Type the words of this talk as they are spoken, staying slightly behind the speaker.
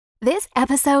This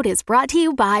episode is brought to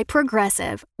you by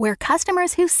Progressive, where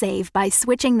customers who save by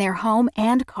switching their home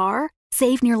and car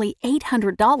save nearly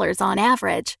 $800 on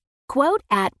average. Quote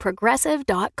at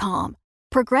Progressive.com.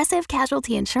 Progressive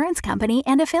Casualty Insurance Company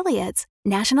and Affiliates.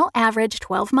 National average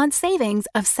 12-month savings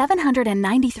of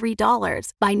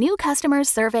 $793 by new customers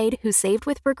surveyed who saved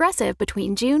with Progressive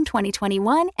between June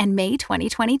 2021 and May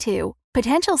 2022.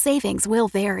 Potential savings will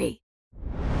vary.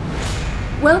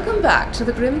 Welcome back to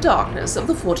the grim darkness of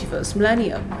the 41st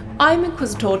millennium. I'm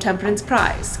Inquisitor Temperance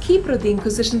Price, keeper of the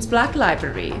Inquisition's Black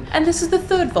Library, and this is the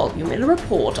third volume in a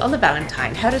report on the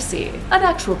Valentine Heresy, an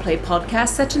actual play podcast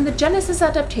set in the Genesis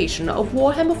adaptation of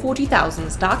Warhammer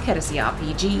 40,000's Dark Heresy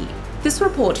RPG. This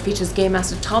report features Game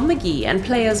Master Tom McGee and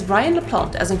players Ryan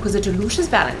LaPlante as Inquisitor Lucius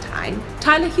Valentine,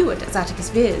 Tyler Hewitt as Atticus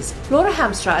Viz, Laura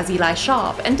Hamstra as Eli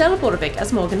Sharp, and Della Borovic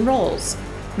as Morgan Rawls.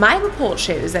 My report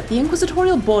shows that the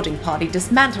Inquisitorial boarding party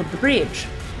dismantled the bridge.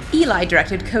 Eli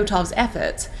directed Kotov's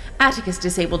efforts, Atticus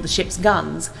disabled the ship's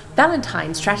guns,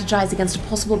 Valentine strategized against a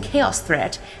possible chaos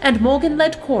threat, and Morgan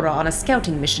led Cora on a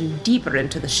scouting mission deeper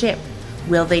into the ship.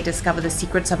 Will they discover the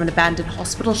secrets of an abandoned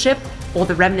hospital ship, or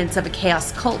the remnants of a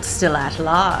chaos cult still at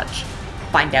large?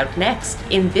 Find out next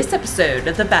in this episode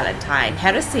of the Valentine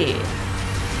Heresy.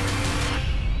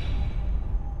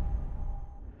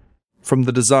 From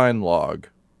the design log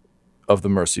of the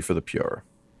Mercy for the Pure.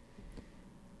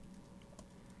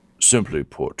 Simply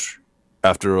put,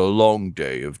 after a long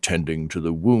day of tending to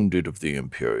the wounded of the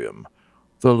Imperium,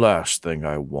 the last thing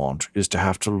I want is to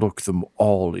have to look them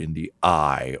all in the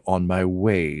eye on my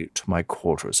way to my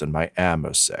quarters and my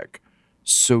AMOSEC.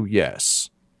 So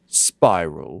yes,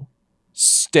 spiral,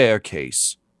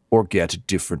 staircase, or get a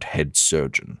different head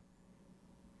surgeon.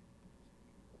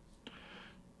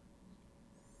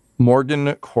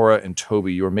 Morgan, Cora, and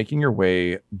Toby, you are making your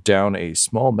way down a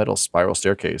small metal spiral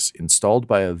staircase installed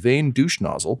by a vein douche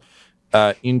nozzle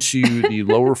into the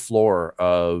lower floor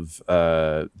of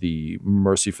the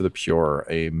Mercy for the Pure,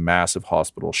 a massive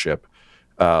hospital ship,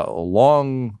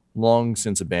 long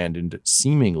since abandoned,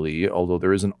 seemingly, although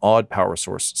there is an odd power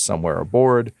source somewhere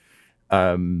aboard.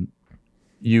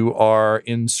 You are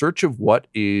in search of what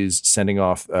is sending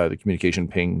off the communication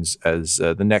pings as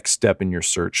the next step in your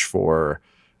search for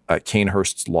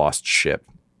Kanehurst's lost ship,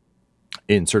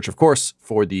 in search, of course,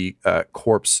 for the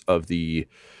corpse of the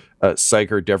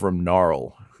Psyker Devram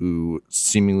Gnarl, who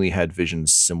seemingly had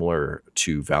visions similar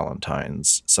to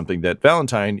Valentine's, something that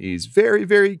Valentine is very,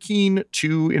 very keen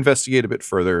to investigate a bit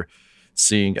further,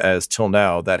 seeing as till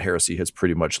now that heresy has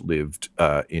pretty much lived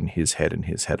in his head and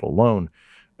his head alone,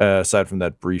 aside from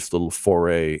that brief little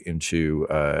foray into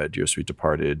Dear Sweet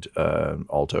Departed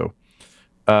Alto.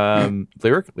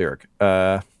 Lyric.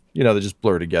 They just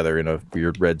blur together in a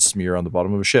weird red smear on the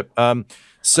bottom of a ship.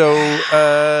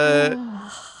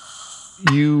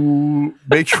 You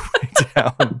make your way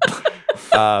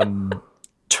down.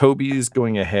 Toby's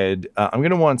going ahead. I'm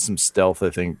going to want some stealth, I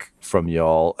think, from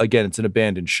y'all. Again, it's an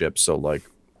abandoned ship, so,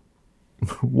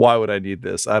 why would I need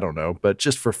this? I don't know, but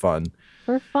just for fun.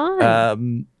 For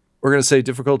fun. We're going to say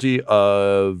difficulty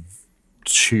of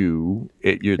 2.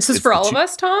 This is for all of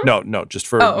us, Tom? No, just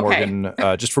for Morgan.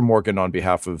 Just for Morgan on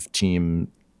behalf of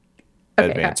Team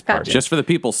Advance Party. Just for the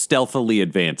people stealthily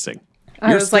advancing.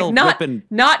 I was like,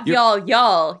 not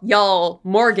y'all,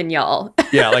 Morgan y'all.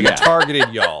 Yeah, a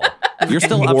targeted y'all. You're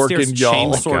still upstairs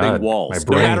chain sorting walls.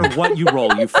 No matter what you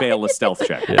roll, you fail a stealth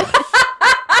check. Yeah.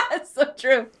 That's so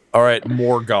true. All right,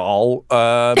 Morgal.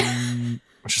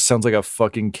 Which just sounds like a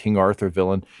fucking King Arthur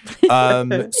villain.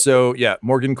 So yeah,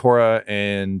 Morgan, Cora,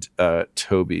 and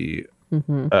Toby.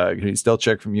 Gonna stealth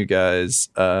check from you guys.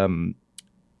 I'm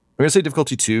gonna say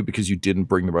difficulty 2 because you didn't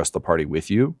bring the rest of the party with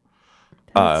you.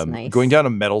 That's nice. Going down a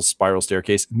metal spiral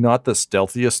staircase, not the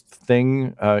stealthiest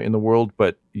thing in the world,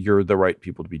 but you're the right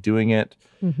people to be doing it.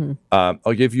 Mm-hmm.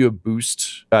 I'll give you a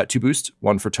boost, 2 boosts,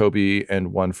 one for Toby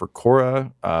and one for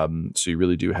Cora. So you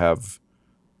really do have,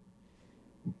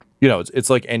 it's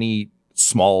like any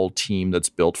small team that's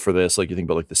built for this. Like you think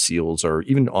about the SEALs or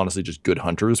even honestly just good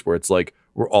hunters, where it's like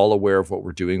we're all aware of what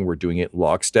we're doing. We're doing it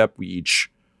lockstep. We each,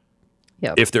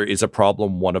 if there is a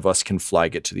problem, one of us can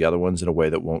flag it to the other ones in a way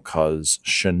that won't cause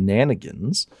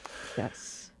shenanigans.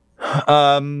 Yes.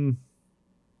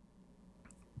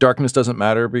 Darkness doesn't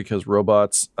matter because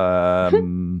robots.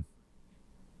 Loud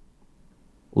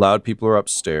people are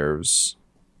upstairs.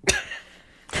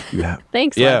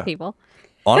 Thanks, loud people.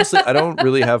 Honestly, I don't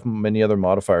really have many other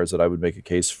modifiers that I would make a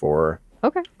case for.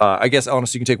 Okay. I guess,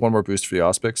 honestly, you can take one more boost for the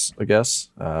Auspics, I guess.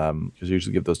 Because you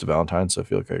usually give those to Valentine, so I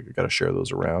feel like I got to share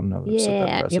those around. Now that I've set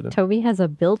that precedent. Toby has a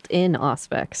built-in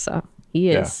Auspex, so he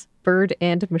is bird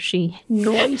and machine.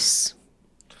 Nice.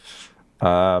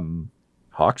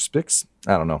 Hawkspix?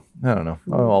 I don't know.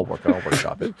 I'll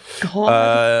workshop it.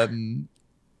 God.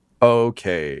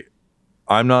 Okay.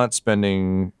 I'm not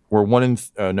spending. We're 1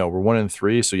 in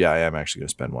 3. So yeah, I am actually going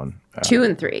to spend one. 2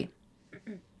 and 3.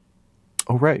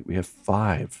 Oh right, we have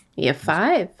 5. You have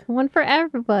 5. One for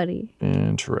everybody.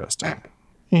 Interesting.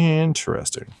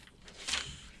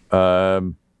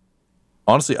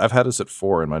 Honestly, I've had us at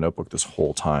 4 in my notebook this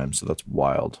whole time, so that's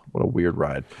wild. What a weird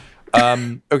ride.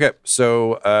 Okay,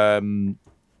 so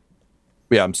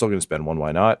yeah, I'm still going to spend 1.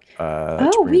 Why not?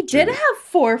 We did have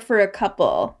 4 for a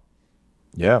couple.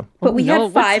 Yeah, but we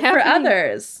had 5 for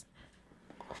others.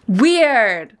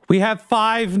 Weird. We have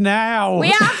 5 now. We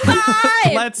have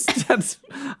 5. Let's.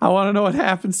 I want to know what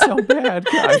happened so bad,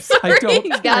 guys. I don't.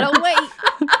 You gotta wait.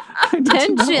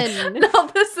 Tension. No,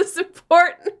 this is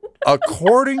important.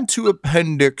 According to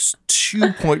Appendix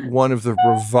 2.1 of the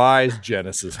revised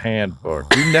Genesis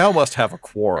Handbook, we now must have a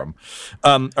quorum.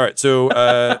 All right, so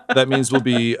that means we'll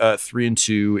be 3 and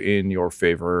 2 in your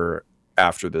favor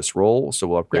after this roll. So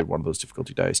we'll upgrade one of those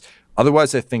difficulty dice.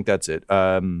 Otherwise, I think that's it.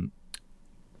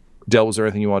 Del, was there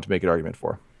anything you want to make an argument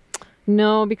for?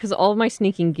 No, because all of my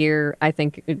sneaking gear, I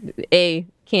think,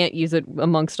 can't use it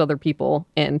amongst other people,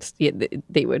 and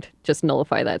they would just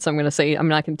nullify that. So I'm going to say I'm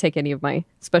not going to take any of my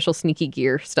special sneaky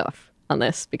gear stuff on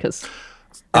this because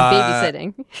I'm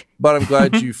babysitting. But I'm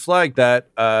glad you flagged that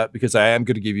because I am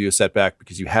going to give you a setback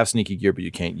because you have sneaky gear, but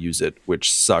you can't use it,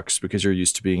 which sucks because you're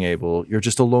used to being able. You're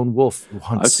just a lone wolf. Who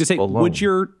hunts I was going to say, alone.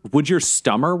 would your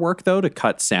stummer work though to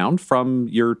cut sound from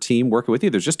your team working with you?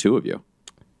 There's just 2 of you.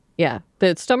 Yeah,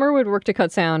 the stummer would work to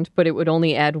cut sound, but it would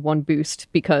only add 1 boost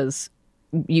because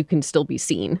you can still be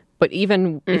seen. But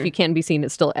even if you can be seen,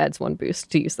 it still adds 1 boost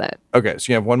to use that. Okay,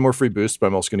 so you have 1 more free boost, but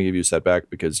I'm also going to give you a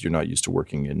setback because you're not used to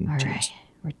working in teams. All right,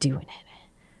 we're doing it.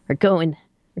 We're going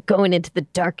into the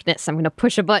darkness. I'm going to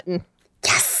push a button.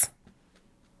 Yes.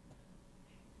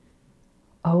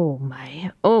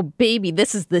 Oh baby,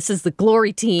 this is the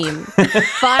glory team.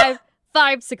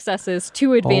 5 successes,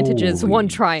 2 advantages, 1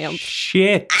 triumph.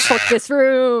 Shit. Fuck this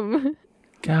room.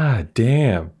 God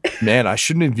damn. Man, I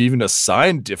shouldn't have even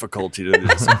assigned difficulty to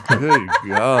this. Good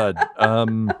God.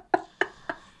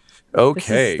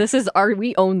 Okay. This is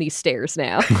we own these stairs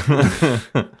now.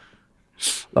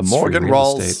 The Morgan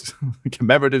Rawls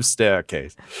commemorative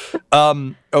staircase.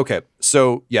 Okay,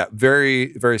 so yeah,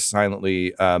 very, very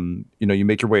silently, you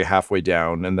make your way halfway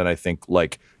down, and then I think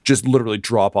just literally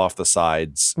drop off the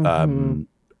sides to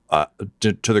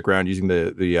the ground using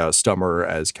the stummer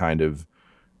as kind of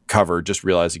cover, just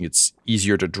realizing it's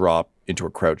easier to drop into a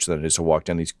crouch than it is to walk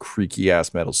down these creaky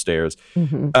ass metal stairs.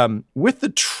 With the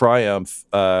triumph,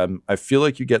 I feel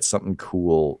like you get something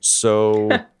cool. So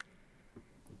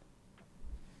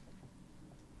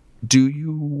do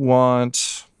you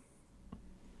want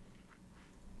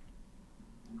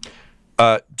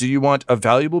a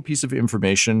valuable piece of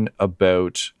information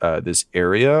about this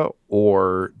area,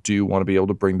 or do you want to be able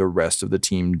to bring the rest of the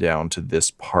team down to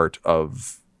this part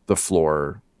of the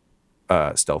floor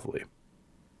stealthily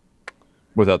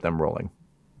without them rolling?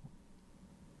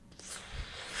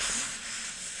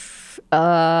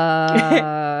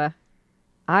 I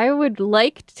would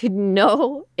like to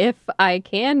know if I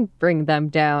can bring them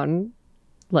down.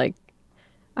 I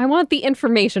want the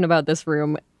information about this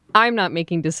room. I'm not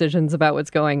making decisions about what's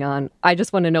going on. I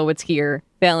just want to know what's here.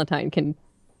 Valentine can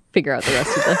figure out the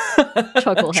rest of the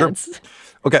chuckleheads.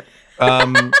 Okay.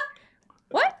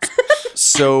 What?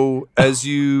 So as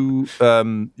you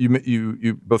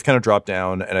both kind of drop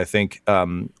down, and I think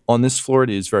on this floor it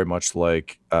is very much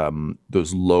like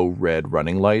those low red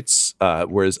running lights,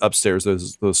 whereas upstairs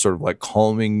there's those sort of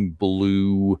calming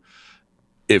blue,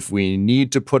 if we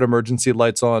need to put emergency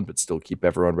lights on but still keep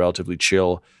everyone relatively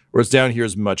chill. Whereas down here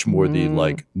is much more the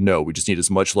no, we just need as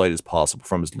much light as possible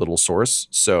from as little source.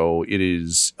 So it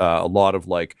is a lot of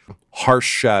harsh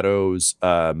shadows,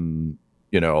 red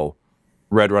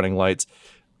running lights.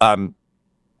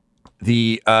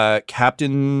 The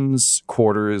captain's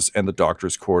quarters and the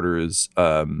doctor's quarters,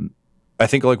 I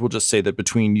think we'll just say that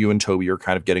between you and Toby, you're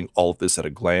kind of getting all of this at a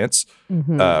glance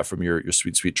from your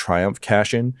sweet, sweet triumph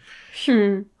cash in.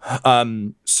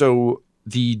 So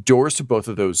the doors to both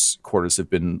of those quarters have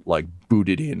been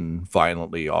booted in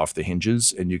violently off the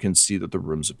hinges, and you can see that the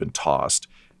rooms have been tossed.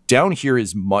 Down here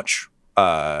is much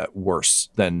worse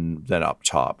than up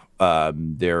top.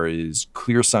 There is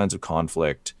clear signs of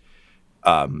conflict.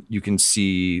 You can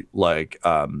see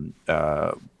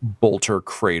bolter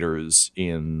craters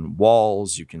in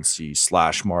walls. You can see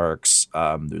slash marks.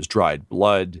 There's dried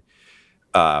blood.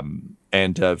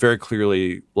 And very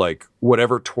clearly,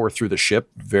 whatever tore through the ship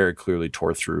very clearly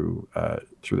tore through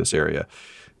this area.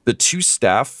 The two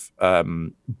staff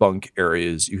bunk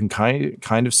areas, you can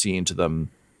kind of see into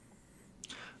them.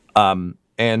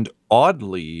 And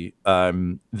oddly,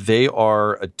 they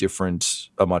are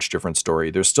a much different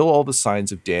story. There's still all the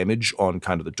signs of damage on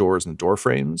kind of the doors and the door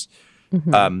frames.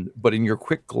 Mm-hmm. But in your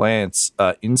quick glance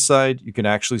inside, you can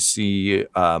actually see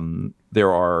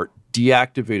there are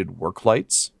deactivated work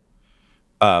lights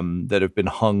that have been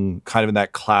hung kind of in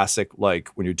that classic, like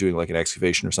when you're doing like an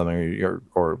excavation or something,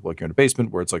 or like you're in a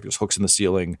basement where it's like there's hooks in the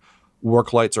ceiling.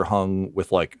 Work lights are hung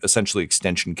with like essentially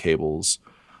extension cables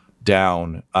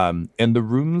down. And the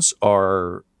rooms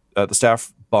are, the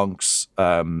staff bunks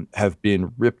have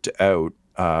been ripped out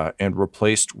and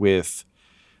replaced with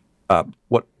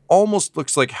what almost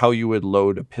looks like how you would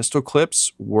load a pistol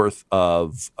clip's worth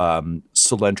of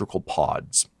cylindrical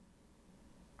pods.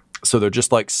 So they're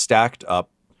just like stacked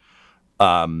up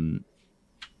in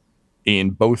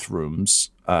both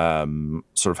rooms,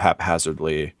 sort of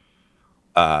haphazardly.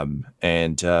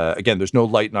 And again, there's no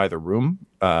light in either room,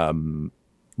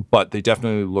 but they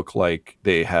definitely look like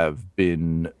they have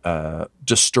been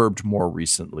disturbed more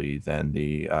recently than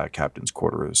the captain's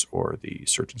quarters or the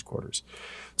surgeon's quarters.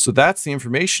 So that's the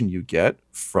information you get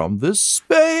from the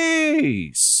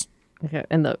space. Okay,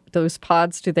 and those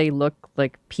pods, do they look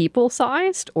like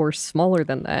people-sized or smaller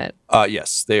than that?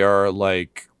 Yes, they are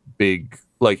like big,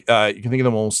 like you can think of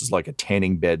them almost as like a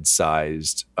tanning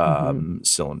bed-sized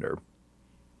cylinder.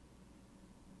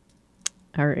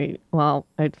 All right. Well,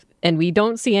 and we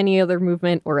don't see any other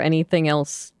movement or anything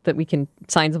else that we can,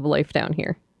 signs of life down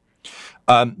here.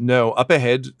 No, up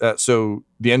ahead. So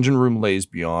the engine room lays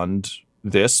beyond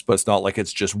this, but it's not like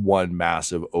it's just one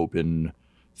massive open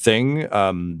thing.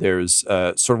 There's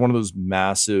sort of one of those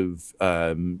massive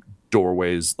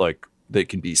doorways, like they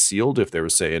can be sealed if there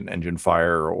was, say, an engine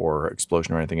fire or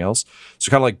explosion or anything else. So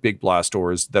kind of like big blast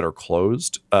doors that are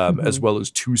closed, as well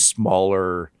as two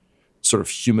smaller sort of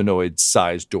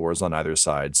humanoid-sized doors on either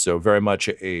side. So very much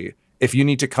if you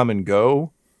need to come and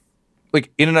go,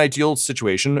 like in an ideal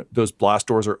situation, those blast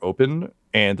doors are open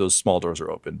and those small doors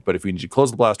are open. But if we need to close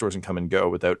the blast doors and come and go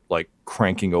without like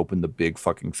cranking open the big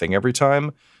fucking thing every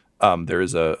time, there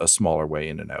is a smaller way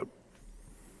in and out.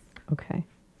 Okay.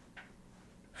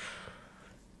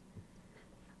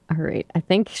 All right. I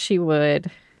think she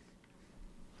would.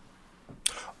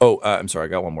 Oh, I'm sorry. I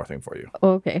got one more thing for you.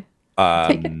 Oh, okay.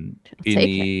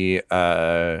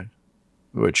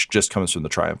 Which just comes from the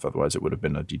Triumph. Otherwise, it would have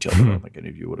been a detail that I don't think any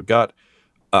of you would have got.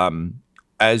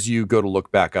 As you go to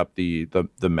look back up the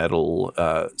metal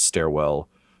stairwell,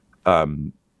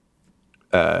 your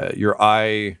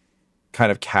eye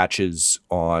kind of catches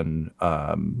on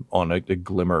a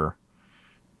glimmer,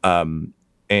 and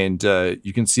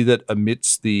you can see that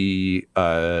amidst the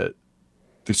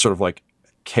sort of like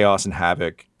chaos and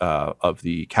havoc of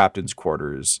the captain's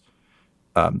quarters,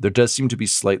 there does seem to be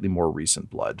slightly more recent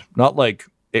blood. Not like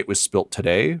it was spilt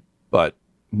today, but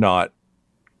not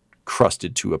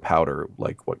crusted to a powder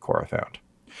like what Cora found.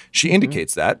 She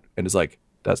indicates that and is like,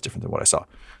 that's different than what I saw.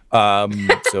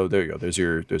 So there you go. There's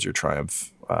your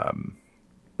Triumph.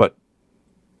 But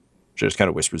she just kind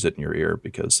of whispers it in your ear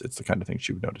because it's the kind of thing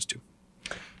she would notice too.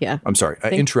 Yeah. I'm sorry. I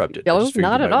interrupted. No,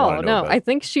 not at all. No, I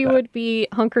think she would be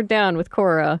hunkered down with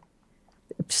Cora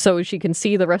so she can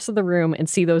see the rest of the room and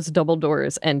see those double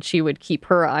doors, and she would keep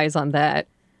her eyes on that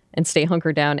and stay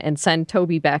hunkered down and send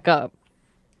Toby back up.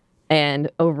 And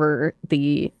over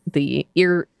the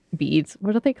ear beads,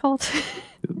 what are they called?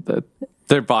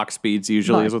 They're Vox beads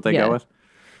usually is what they go with.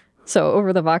 So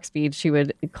over the Vox beads, she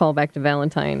would call back to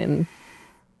Valentine, and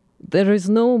there is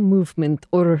no movement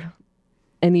or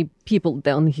any people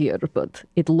down here, but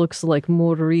it looks like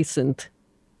more recent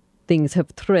things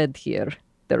have tread here.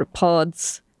 There are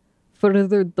pods,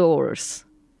 further doors.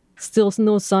 Still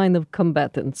no sign of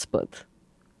combatants, but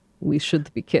we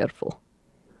should be careful.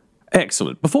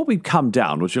 Excellent. Before we come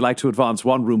down, would you like to advance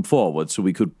one room forward so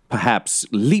we could perhaps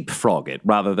leapfrog it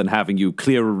rather than having you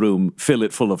clear a room, fill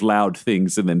it full of loud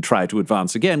things, and then try to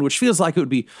advance again, which feels like it would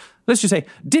be, let's just say,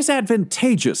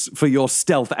 disadvantageous for your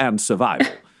stealth and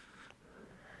survival.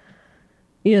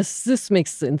 Yes, this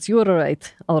makes sense. You're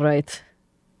right. All right.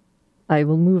 I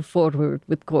will move forward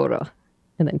with Cora.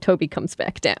 And then Toby comes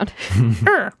back down.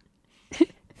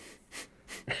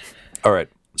 All right.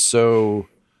 So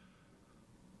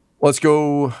let's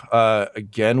go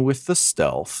again with the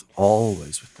stealth.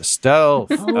 Always with the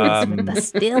stealth. Always with the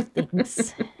stealth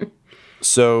things.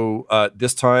 So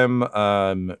this time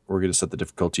we're going to set the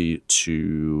difficulty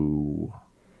to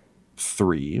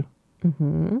 3.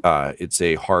 Mm-hmm. It's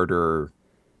a harder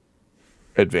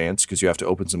advance because you have to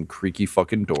open some creaky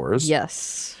fucking doors.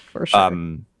 Yes, for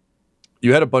sure.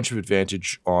 You had a bunch of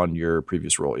advantage on your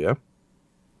previous roll, yeah?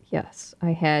 Yes,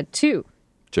 I had 2.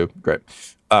 2, great.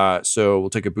 So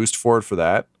we'll take a boost forward for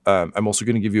that. I'm also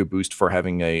going to give you a boost for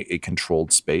having a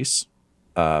controlled space,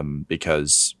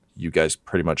 because you guys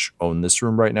pretty much own this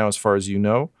room right now, as far as you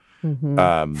know, which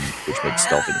makes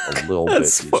stealthing a little bit easier.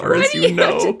 As far as you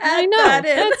know. I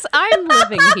know. I'm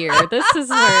living here. This is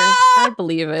where I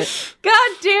believe it.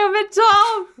 God damn it,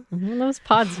 Tom! Those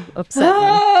pods upset me.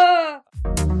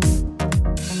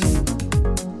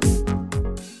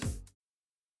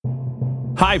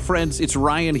 Hi, friends. It's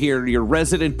Ryan here, your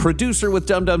resident producer with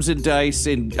Dum Dums and Dice,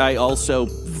 and I also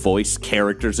voice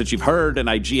characters that you've heard, and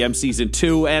I GM Season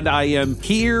 2, and I am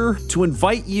here to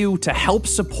invite you to help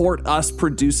support us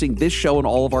producing this show and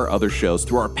all of our other shows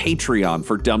through our Patreon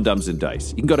for Dum Dums and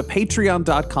Dice. You can go to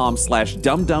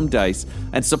patreon.com/dumdumdice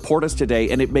and support us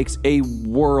today, and it makes a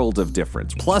world of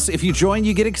difference. Plus, if you join,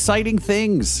 you get exciting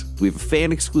things. We have a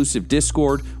fan-exclusive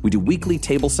Discord. We do weekly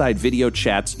tableside video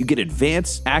chats. You get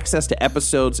advanced access to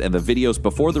episodes and the videos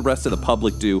before the rest of the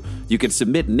public do. You can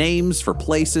submit names for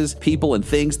places, people, and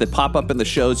things that pop up in the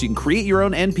shows. You can create your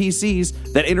own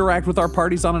NPCs that interact with our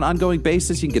parties on an ongoing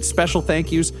basis. You can get special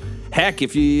thank yous. Heck,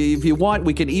 if you want,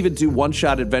 we can even do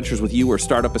one-shot adventures with you or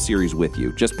start up a series with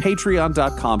you. Just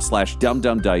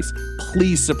patreon.com/dumdumdice.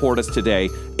 Please support us today.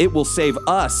 It will save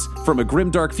us from a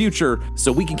grimdark future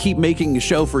so we can keep making a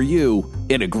show for you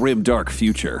in a grimdark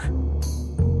future.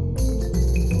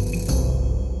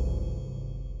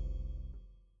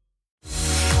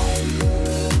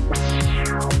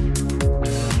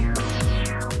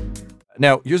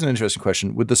 Now, here's an interesting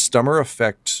question. Would the stummer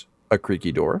affect a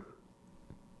creaky door?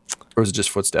 Or is it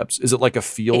just footsteps? Is it like a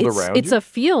field around It's you? a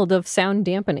field of sound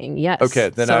dampening, yes. Okay,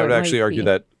 then So I would it actually might argue be.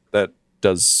 that that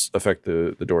does affect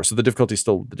the door. So the difficulty is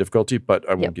still the difficulty, but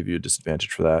I won't give you a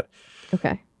disadvantage for that.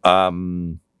 Okay.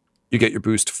 You get your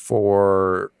boost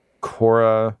for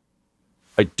Cora.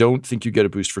 I don't think you get a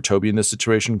boost for Toby in this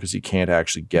situation because he can't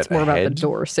actually get It's more ahead. about the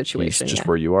door situation. He's just yeah.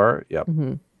 where you are. Yep.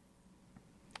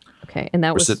 Okay, and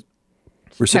that was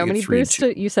We're how sitting many at 3 and boosts?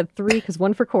 2. You said 3 because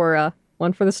one for Cora,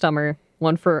 one for the stummer,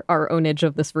 one for our ownage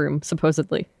of this room,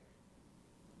 supposedly.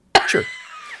 Sure.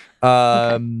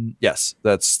 Yes,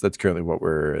 that's currently what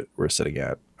we're sitting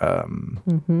at.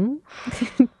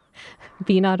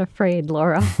 Be not afraid,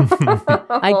 Laura.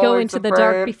 I go into the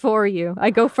dark before you. I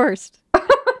go first.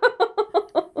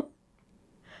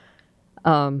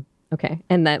 Okay,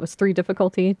 and that was 3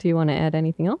 difficulty. Do you want to add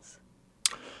anything else?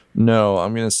 No,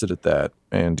 I'm going to sit at that.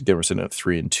 And again, we're sitting at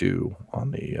 3 and 2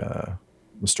 on the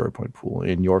story point pool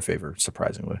in your favor,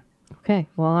 surprisingly. Okay,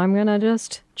 well, I'm going to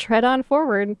just tread on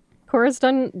forward. Cora's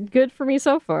done good for me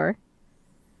so far.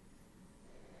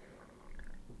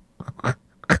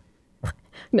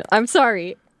 No, I'm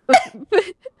sorry.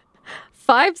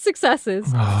 5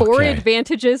 successes, 4 Okay.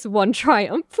 advantages, 1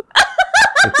 triumph.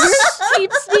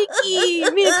 Keep sneaky,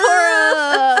 me and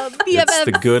Cora. It's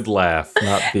the good laugh,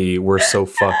 not the we're so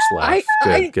fucked laugh.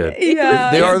 Good.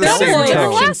 Yeah. They are the That's same like reaction.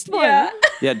 the last one. Yeah.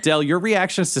 Yeah, Del, your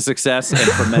reactions to success and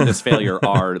tremendous failure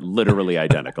are literally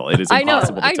identical. It is I know,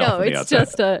 impossible to tell from the It's outside.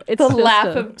 just a. It's The just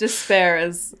laugh a, of despair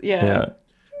is Yeah.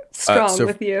 strong so-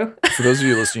 with you. For those of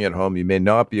you listening at home, you may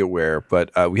not be aware, but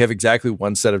we have exactly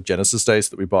one set of Genesis dice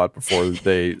that we bought before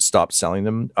they stopped selling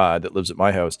them that lives at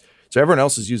my house. So everyone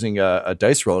else is using a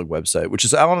dice rolling website, which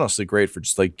is honestly great for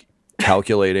just like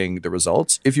calculating the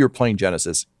results. If you're playing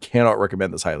Genesis, cannot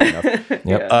recommend this highly enough.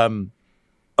 Yep.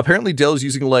 Apparently Dell's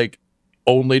using like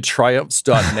only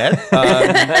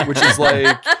triumphs.net, which is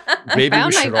like maybe we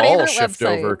found my should all favorite shift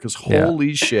website. over because Yeah.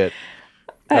 holy shit.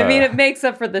 I mean, it makes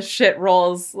up for the shit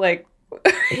rolls. Like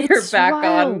you're It's back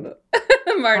wild.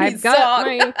 on Marty's I've got song.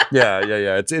 my, Yeah.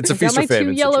 It's a I've feast got my or 2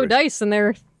 famine yellow situation. dice, and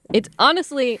they're. It's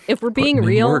honestly, if we're being Putting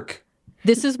in real, work.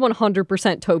 this is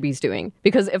 100% Toby's doing.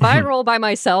 Because if I roll by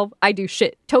myself, I do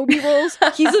shit. Toby rolls,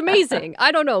 he's amazing.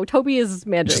 I don't know. Toby is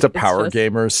magic. Just a It's power just-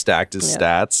 gamer stacked his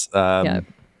Yeah. stats. Yeah.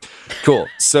 Cool.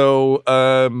 So,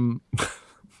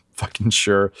 fucking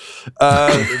sure.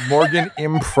 Morgan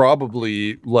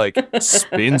improbably like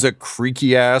spins a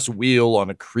creaky ass wheel on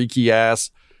a creaky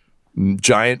ass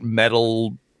giant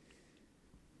metal,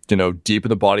 deep in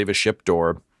the body of a ship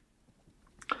door.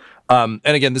 And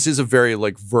again, this is a very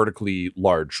like vertically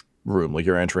large room. Like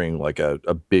you're entering like a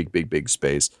big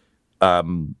space.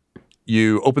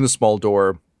 You open the small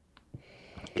door.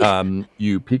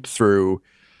 You peek through.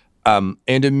 And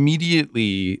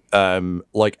immediately,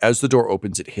 like as the door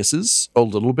opens, it hisses a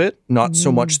little bit. Not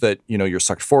so much that you're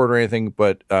sucked forward or anything,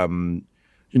 but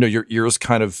your ears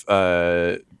kind of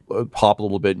pop a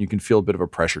little bit, and you can feel a bit of a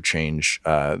pressure change.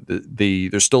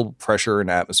 There's still pressure and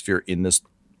atmosphere in this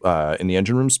in the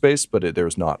engine room space, but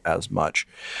there's not as much.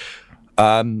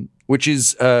 Which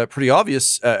is pretty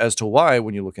obvious as to why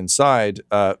when you look inside,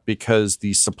 because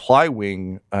the supply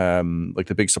wing, like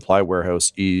the big supply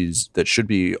warehouse that should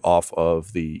be off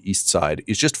of the east side,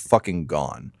 is just fucking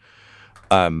gone.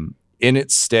 In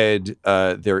its stead,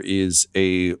 there is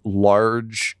a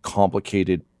large,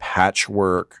 complicated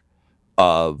patchwork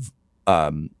of,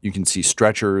 you can see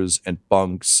stretchers and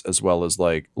bunks, as well as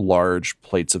like large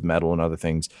plates of metal and other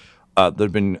things that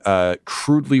have been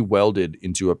crudely welded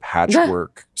into a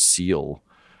patchwork seal.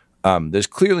 That's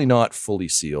clearly not fully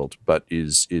sealed, but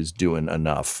is doing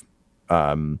enough.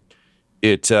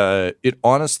 It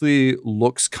honestly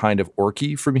looks kind of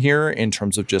orky from here in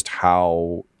terms of just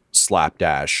how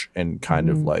slapdash and kind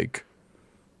of like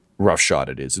roughshod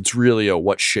it is. It's really a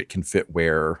what shit can fit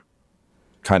where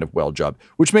kind of weld job,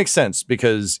 which makes sense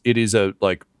because it is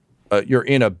you're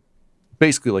in a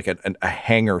basically like a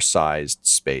hangar sized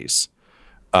space,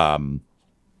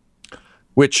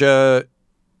 which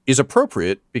is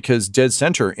appropriate because dead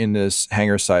center in this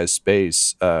hangar sized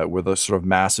space, where the sort of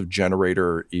massive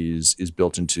generator is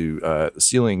built into the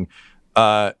ceiling,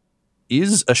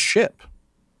 is a ship.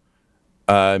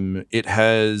 It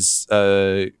has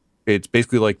it's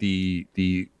basically like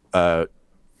the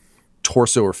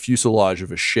torso or fuselage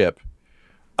of a ship.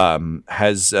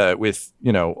 Has with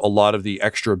a lot of the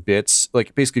extra bits,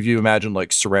 like basically if you imagine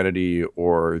like Serenity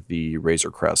or the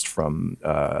Razor Crest from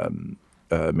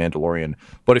Mandalorian,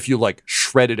 but if you like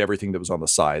shredded everything that was on the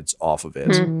sides off of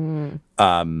it,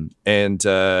 and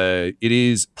it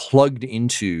is plugged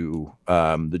into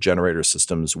the generator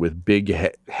systems with big,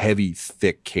 heavy,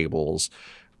 thick cables.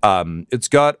 It's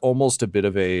got almost a bit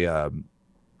of a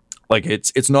like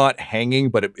it's not hanging,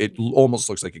 but it almost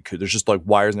looks like it could. There's just like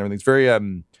wires and everything. It's very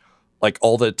like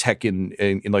all the tech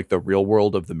in like the real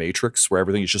world of the Matrix, where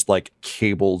everything is just like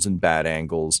cables and bad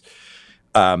angles.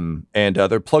 And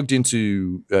they're plugged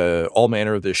into all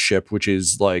manner of this ship, which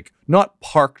is like not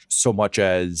parked so much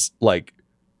as like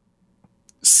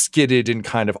skidded and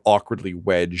kind of awkwardly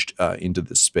wedged into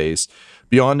this space.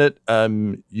 Beyond it,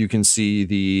 you can see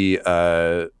the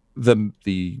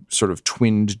sort of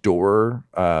twinned door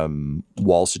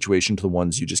wall situation to the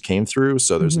ones you just came through.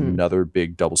 So there's another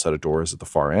big double set of doors at the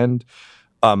far end.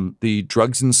 The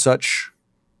drugs and such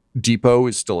depot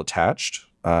is still attached,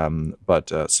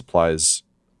 but supplies.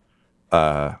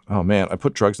 Oh man, I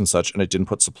put drugs and such, and I didn't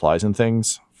put supplies and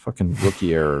things. Fucking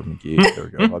rookie error, McGee. There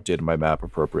we go. Updated my map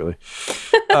appropriately.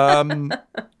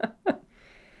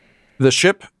 The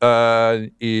ship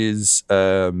is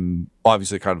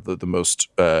obviously kind of the most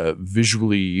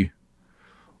visually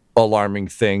alarming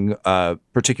thing,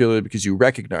 particularly because you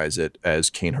recognize it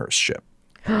as Kanehurst's ship.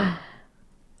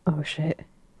 Oh, shit.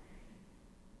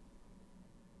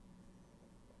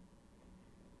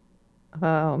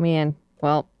 Oh, man.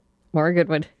 Well, Morgan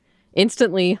would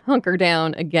instantly hunker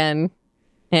down again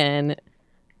and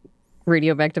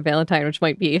radio back to Valentine, which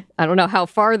might be, I don't know how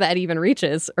far that even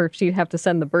reaches, or if she'd have to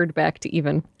send the bird back to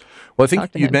even. Well, I think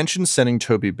you mentioned sending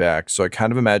Toby back, so I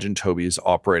kind of imagine Toby is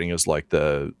operating as like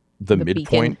the midpoint.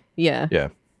 Beacon. Yeah.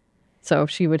 So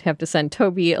she would have to send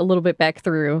Toby a little bit back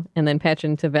through and then patch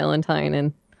into Valentine.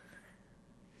 And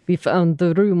we found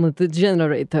the room with the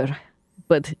generator,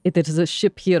 but it is a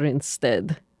ship here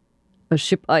instead. A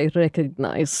ship I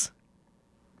recognize.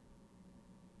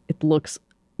 It looks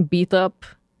beat up,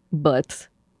 but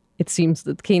it seems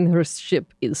that Kanehurst's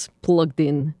ship is plugged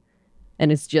in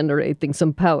and is generating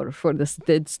some power for this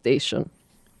dead station.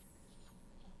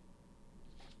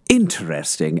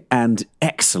 Interesting and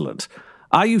excellent.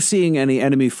 Are you seeing any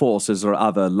enemy forces or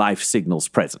other life signals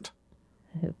present?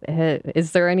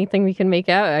 Is there anything we can make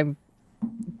out? I'm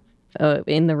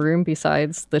in the room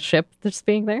besides the ship that's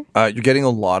being there? You're getting a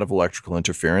lot of electrical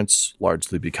interference,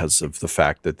 largely because of the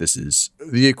fact that this is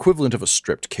the equivalent of a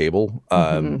stripped cable.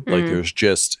 Like there's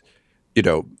just,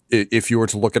 if you were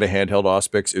to look at a handheld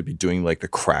Auspex, it would be doing like the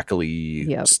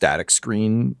crackly static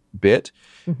screen bit.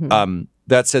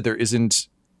 That said, there isn't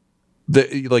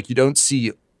you don't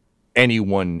see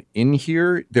anyone in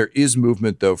here. There is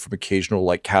movement though from occasional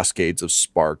like cascades of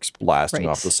sparks blasting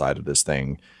off the side of this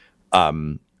thing.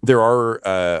 There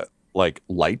are like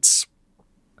lights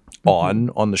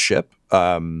on the ship.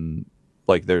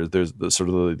 Like there's the sort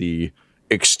of the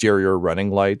exterior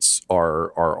running lights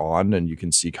are on, and you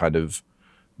can see kind of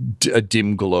a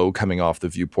dim glow coming off the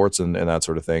viewports and that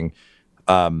sort of thing.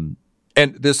 And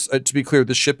this, to be clear,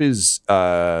 the ship is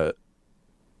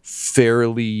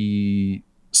fairly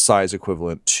size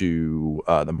equivalent to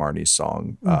the Marnie's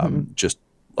song. Just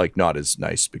like not as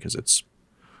nice because it's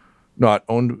not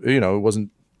owned, it wasn't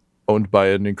owned by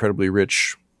an incredibly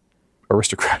rich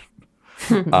aristocrat.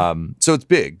 So it's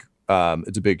big.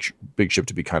 It's a big ship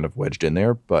to be kind of wedged in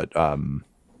there, but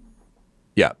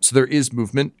yeah. So there is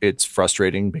movement. It's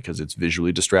frustrating because it's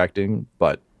visually distracting,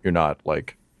 but you're not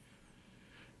like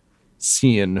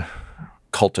seeing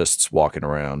cultists walking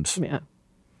around. Yeah.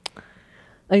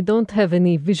 I don't have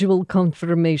any visual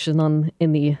confirmation on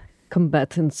any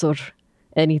combatants or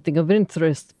anything of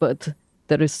interest, but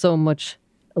there is so much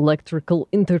electrical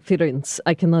interference.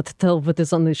 I cannot tell what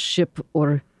is on this ship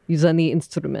or use any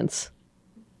instruments.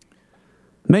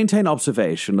 Maintain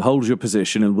observation, hold your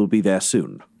position, and we'll be there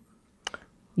soon.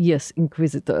 Yes,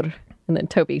 Inquisitor. And then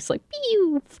Toby's like,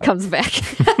 pew, comes back.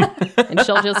 And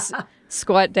she'll just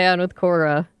squat down with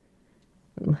Cora.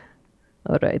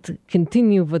 All right,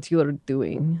 continue what you're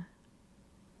doing.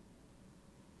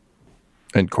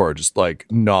 And Cora just like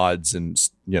nods and,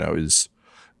 is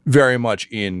very much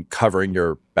in covering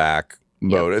your back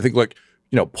mode. Yep. I think like,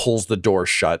 pulls the door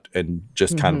shut and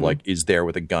just kind of like is there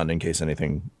with a gun in case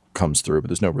anything comes through. But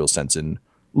there's no real sense in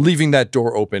leaving that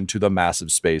door open to the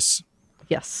massive space.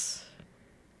 Yes.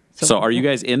 So are you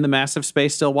guys in the massive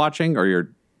space still watching, or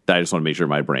I just want to make sure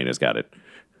my brain has got it.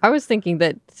 I was thinking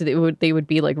that they would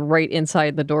be like right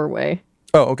inside the doorway.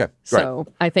 Oh, okay. So right.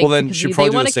 I think then they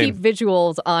want to keep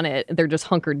visuals on it. They're just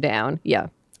hunkered down. Yeah.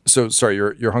 So sorry,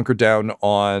 you're hunkered down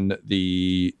on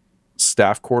the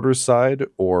staff quarters side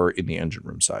or in the engine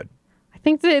room side? I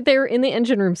think that they're in the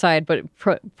engine room side, but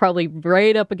probably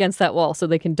right up against that wall so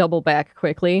they can double back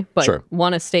quickly, but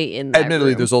want to stay in that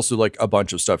Admittedly, room. there's also like a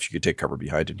bunch of stuff you could take cover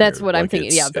behind. That's what I'm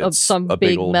thinking. Yeah, some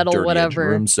big metal whatever.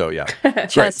 Room, so yeah.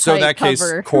 Right. So in that case,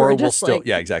 Cora will still like...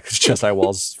 yeah, exactly. Chest high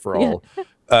walls for all.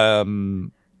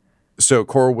 So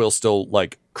Cora will still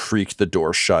like creak the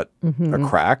door shut a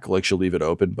crack, like she'll leave it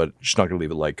open, but she's not gonna leave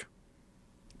it like,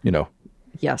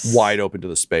 yes, wide open to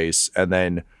the space. And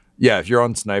then if you're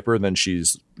on sniper, then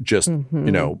she's just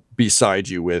beside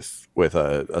you with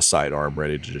a sidearm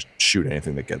ready to just shoot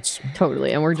anything that gets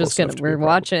totally. And we're just we're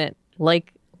watching it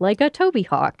like a Toby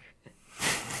Hawk.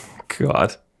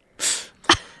 God.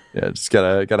 Yeah, just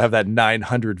gotta have that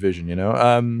 900 vision,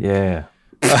 Yeah.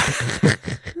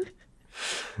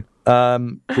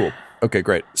 Cool. Okay,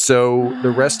 great. So the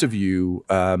rest of you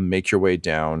make your way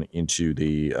down into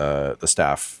the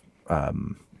staff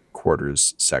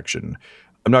quarters section.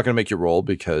 I'm not going to make you roll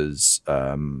because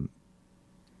Morgan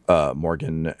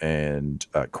and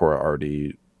Cora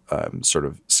already sort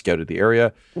of scouted the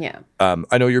area. Yeah.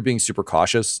 I know you're being super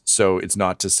cautious, so it's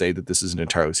not to say that this is an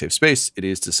entirely safe space. It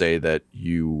is to say that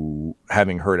you,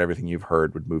 having heard everything you've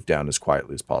heard, would move down as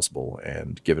quietly as possible.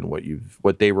 And given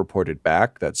what they reported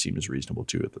back, that seems reasonable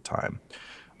too at the time.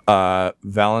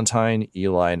 Valentine,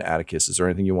 Eli, and Atticus, is there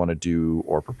anything you want to do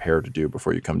or prepare to do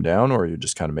before you come down, or are you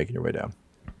just kind of making your way down?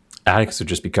 Atticus would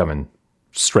just be coming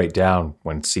straight down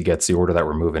once he gets the order that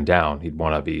we're moving down. He'd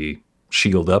want to be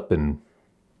shield up and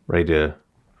ready to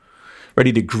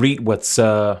greet what's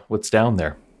down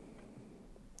there.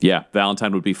 Yeah,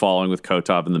 Valentine would be following with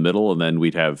Kotov in the middle, and then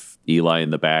we'd have Eli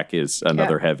in the back as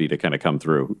another heavy to kind of come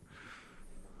through.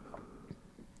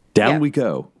 Down we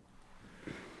go.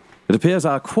 It appears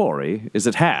our quarry is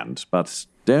at hand, but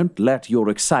don't let your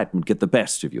excitement get the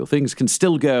best of you. Things can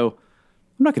still go,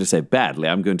 I'm not going to say badly,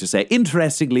 I'm going to say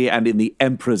interestingly and in the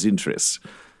Emperor's interests.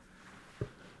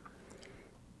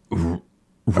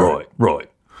 Right.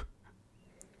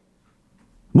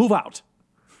 Move out.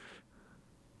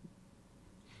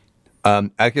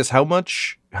 Atticus, how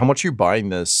much are you buying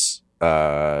this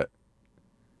kind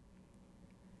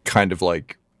of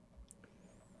like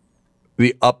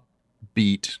the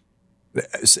upbeat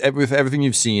with everything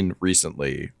you've seen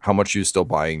recently? How much are you still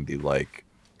buying the like,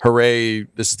 hooray,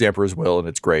 this is the Emperor's will and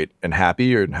it's great and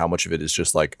happy, or how much of it is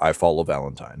just like, I follow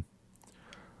Valentine?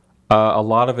 A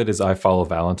lot of it is I follow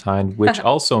Valentine, which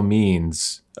also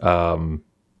means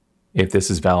if this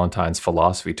is Valentine's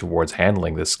philosophy towards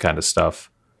handling this kind of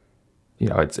stuff,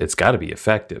 it's got to be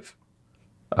effective.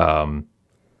 That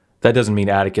doesn't mean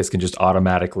Atticus can just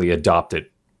automatically adopt it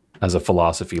as a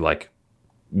philosophy, like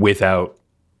without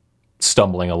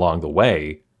stumbling along the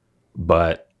way.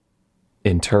 But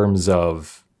in terms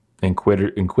of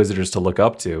inquisitors to look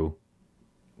up to,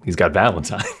 he's got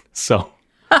Valentine. So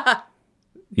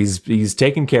he's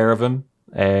taking care of him,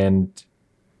 and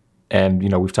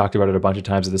we've talked about it a bunch of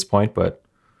times at this point, but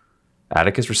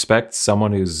Atticus respects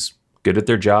someone who's good at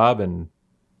their job and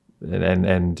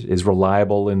is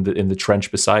reliable in the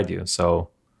trench beside you. So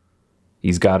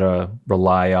he's got to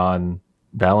rely on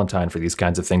Valentine for these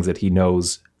kinds of things that he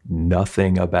knows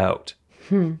nothing about.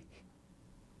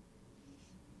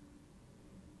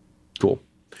 Cool.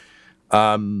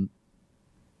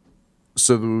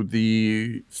 So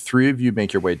the three of you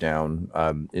make your way down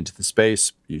into the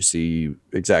space. You see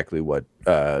exactly what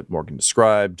Morgan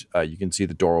described. You can see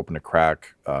the door open a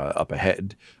crack up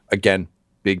ahead. Again,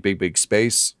 big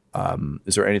space.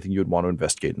 Is there anything you would want to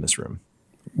investigate in this room?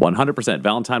 100%.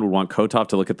 Valentine would want Kotov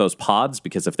to look at those pods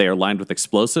because if they are lined with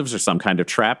explosives or some kind of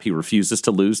trap, he refuses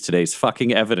to lose today's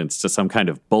fucking evidence to some kind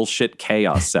of bullshit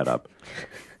chaos setup.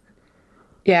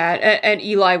 Yeah, and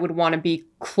Eli would want to be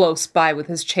close by with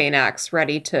his chain axe,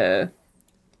 ready to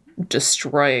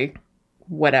destroy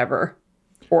whatever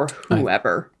or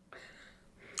whoever.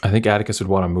 I think Atticus would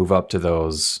want to move up to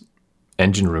those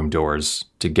engine room doors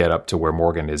to get up to where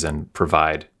Morgan is and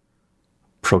provide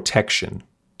protection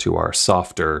to our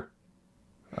softer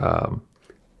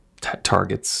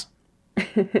targets.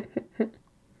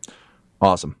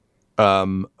 Awesome.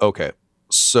 Okay,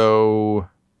 so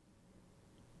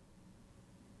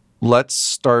let's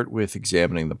start with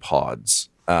examining the pods.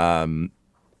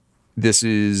 This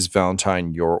is,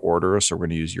 Valentine, your order, so we're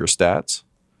going to use your stats.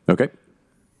 Okay.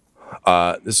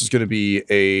 This is going to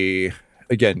be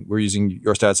again, we're using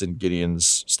your stats and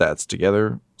Gideon's stats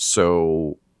together.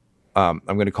 So I'm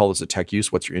going to call this a tech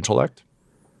use. What's your intellect?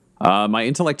 My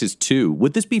intellect is 2.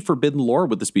 Would this be forbidden lore or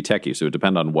would this be tech use? It would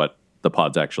depend on what the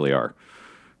pods actually are.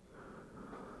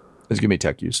 It's going to be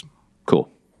tech use. Cool.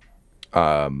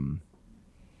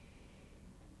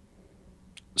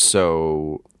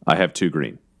 So I have 2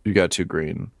 green. You got 2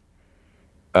 green.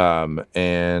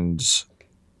 And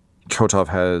Kotov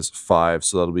has 5,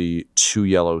 so that'll be 2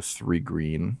 yellow, 3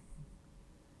 green.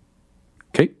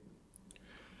 Okay.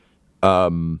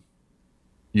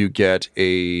 You get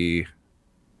a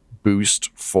boost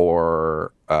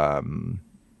for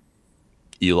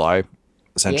Eli,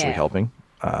 essentially helping.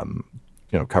 Covering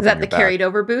Is that the your back. carried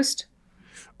over boost?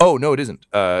 Oh, no, it isn't.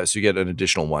 So you get an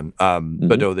additional one.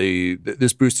 But no,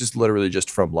 this boost is literally just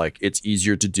from it's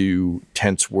easier to do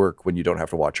tense work when you don't have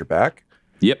to watch your back.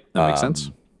 Yep, that makes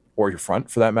sense. Or your front,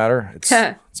 for that matter. It's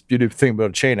a beautiful thing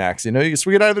about a chain axe. You can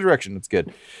swing it either direction. It's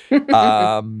good.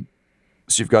 So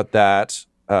you've got that.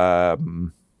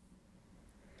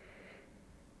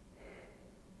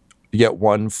 You get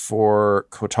 1 for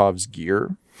Kotov's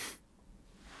gear.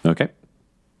 Okay.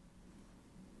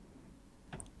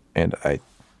 And I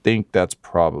think that's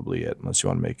probably it, unless you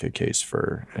want to make a case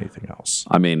for anything else.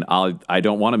 I mean, I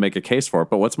don't want to make a case for it,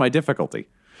 but what's my difficulty?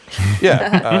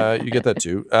 Yeah, you get that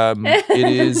too. It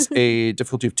is a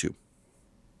difficulty of 2.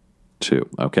 2.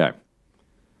 Okay.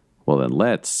 Well, then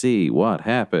let's see what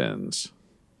happens.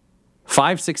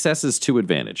 5 successes, 2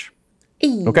 advantage.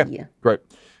 Okay, great.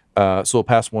 So we'll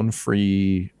pass 1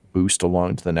 free boost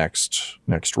along to the next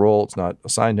roll. It's not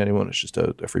assigned to anyone. It's just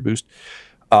a free boost.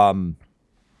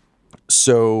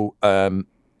 So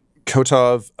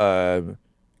Kotov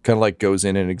kind of goes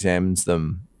in and examines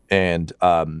them, and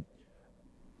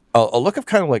a look of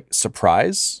kind of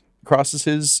surprise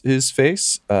crosses his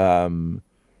face,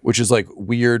 which is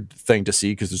weird thing to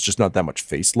see because there's just not that much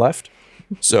face left.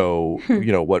 So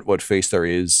what face there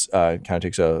is kind of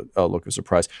takes a look of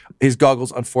surprise. His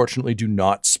goggles unfortunately do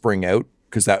not spring out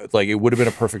because that it would have been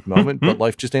a perfect moment, but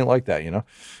life just ain't like that,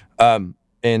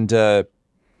 And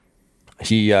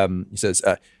he says,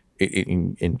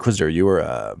 Inquisitor, you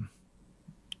were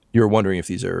wondering if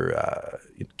these are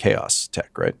chaos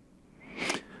tech, right?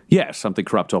 Yeah, something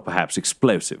corrupt or perhaps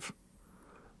explosive.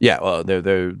 Yeah, well,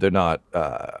 they're not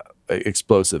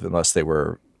explosive unless they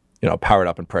were, powered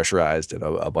up and pressurized, and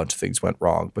a bunch of things went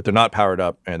wrong. But they're not powered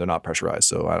up and they're not pressurized,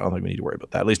 so I don't think we need to worry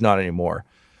about that. At least not anymore.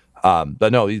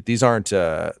 But no, these aren't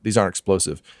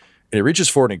explosive. And he reaches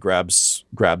forward and he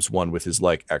grabs one with his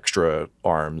extra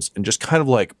arms and just kind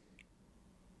of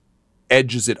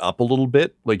edges it up a little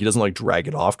bit. He doesn't drag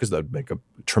it off because that would make a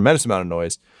tremendous amount of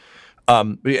noise.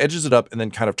 But he edges it up and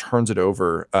then kind of turns it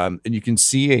over. And you can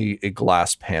see a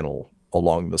glass panel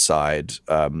along the side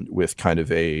with kind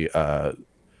of a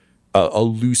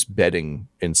loose bedding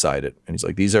inside it. And he's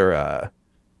like, these are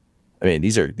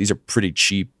pretty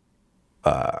cheap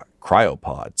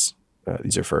cryopods.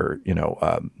 These are for,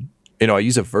 I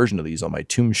use a version of these on my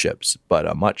tomb ships, but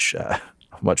a much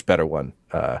better one,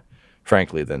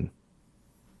 frankly, than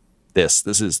this.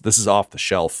 This is off the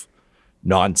shelf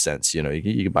nonsense. You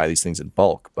can buy these things in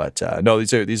bulk, but no,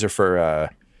 these are for.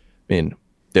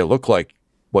 They look like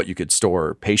what you could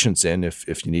store patients in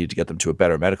if you needed to get them to a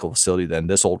better medical facility than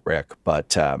this old wreck, but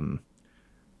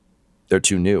they're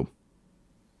too new.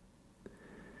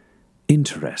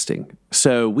 Interesting.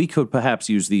 So we could perhaps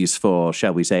use these for,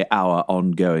 shall we say, our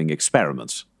ongoing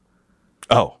experiments.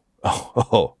 Oh,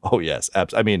 yes.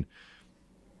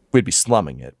 We'd be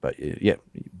slumming it, but yeah,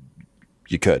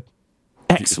 you could.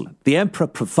 Excellent. The Emperor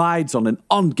provides on an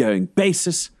ongoing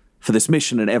basis for this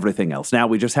mission and everything else. Now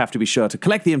we just have to be sure to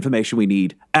collect the information we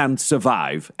need and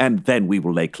survive, and then we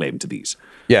will lay claim to these.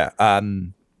 Yeah.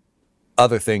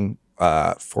 Other thing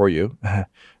for you.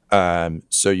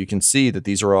 So you can see that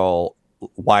these are all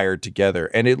wired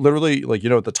together, and it literally, like,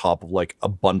 at the top of like a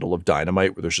bundle of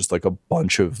dynamite where there's just like a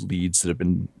bunch of leads that have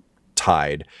been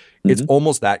tied. It's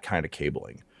almost that kind of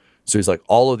cabling. So he's like,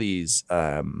 all of these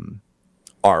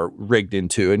are rigged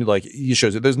into, and like he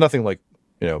shows it. There's nothing like,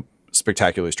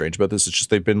 spectacularly strange about this. It's just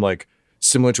they've been like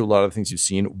similar to a lot of the things you've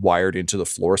seen, wired into the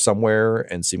floor somewhere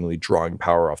and seemingly drawing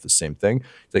power off the same thing.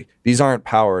 It's like these aren't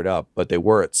powered up, but they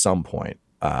were at some point.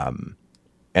 And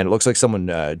it looks like someone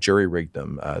jury rigged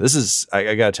them. This is,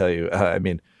 I gotta tell you, I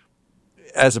mean,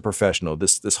 as a professional,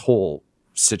 this whole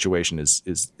situation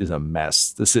is a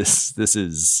mess. This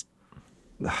is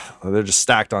they're just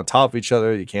stacked on top of each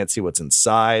other. You can't see what's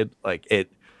inside. This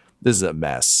is a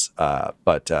mess.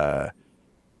 But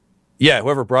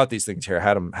whoever brought these things here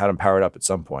had them powered up at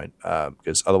some point,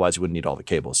 because otherwise you wouldn't need all the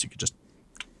cables. So you could just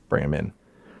bring them in.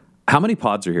 How many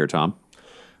pods are here, Tom?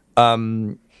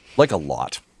 Like a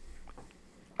lot.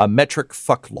 A metric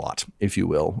fuck lot, if you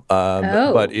will.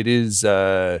 But it is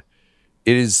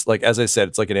like, as I said,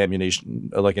 it's like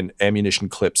an ammunition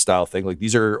clip style thing. Like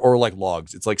these are, or like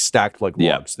logs. It's like stacked like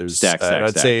logs. There's stacked.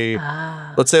 I'd say,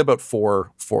 let's say about four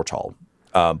tall.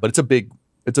 But it's a big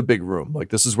room. Like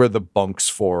this is where the bunks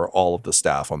for all of the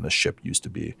staff on this ship used to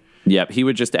be. Yep, he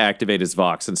would just activate his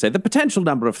Vox and say, the potential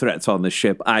number of threats on this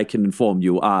ship, I can inform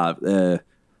you, are,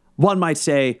 one might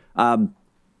say,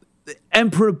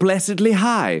 Emperor blessedly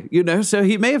high, so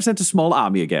he may have sent a small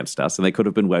army against us, and they could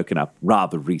have been woken up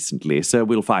rather recently, so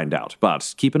we'll find out.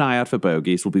 But keep an eye out for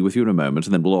bogeys. We'll be with you in a moment,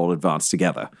 and then we'll all advance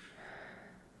together.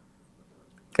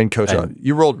 And Kotov,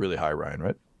 you rolled really high, Ryan,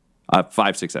 right?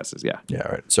 5 successes, yeah. Yeah,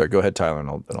 all right. Sorry, go ahead, Tyler, and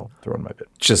I'll throw in my bit.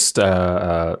 Just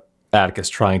Atticus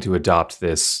trying to adopt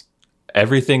this.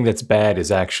 Everything that's bad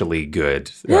is actually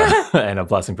good. And a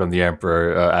blessing from the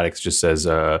Emperor. Atticus just says,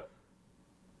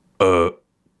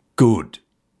 good.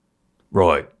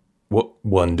 Right.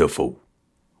 Wonderful.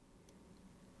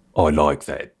 I like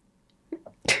that.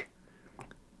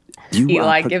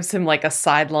 Eli gives him like a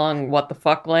sidelong what the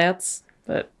fuck glance,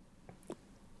 but...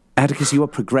 Atticus, you are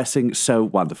progressing so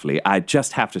wonderfully. I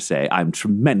just have to say, I'm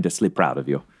tremendously proud of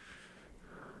you.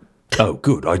 Oh,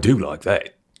 good. I do like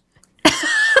that.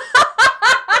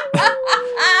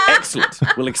 Excellent.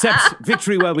 We'll accept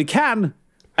victory where we can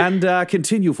and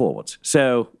continue forward.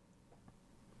 So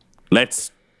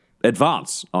let's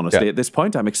advance, honestly. Yeah. At this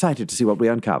point, I'm excited to see what we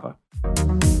uncover.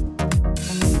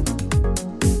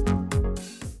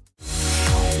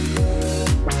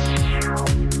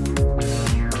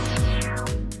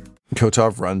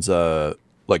 Kotov runs an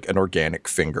organic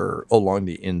finger along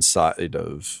the inside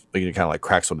of, like, he kind of like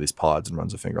cracks one of these pods and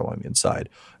runs a finger along the inside.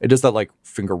 It does that like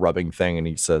finger rubbing thing, and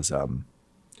he says,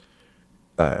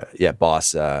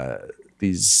 boss,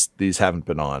 these haven't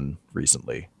been on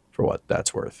recently, for what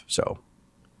that's worth. So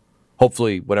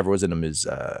hopefully whatever was in them is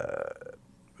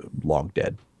long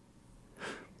dead.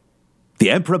 The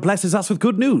Emperor blesses us with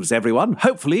good news, everyone.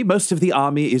 Hopefully most of the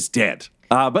army is dead.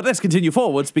 But let's continue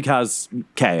forwards because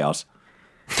chaos.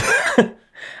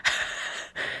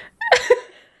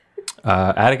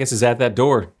 Atticus is at that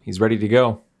door. He's ready to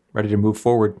go, ready to move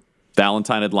forward.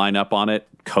 Valentine would line up on it.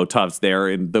 Kotov's there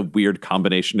in the weird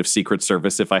combination of Secret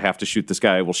Service. If I have to shoot this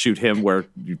guy, I will shoot him, where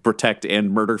you protect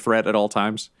and murder threat at all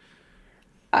times.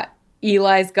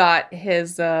 Eli's got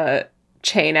his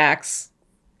chain axe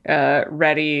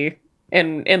ready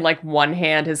in like one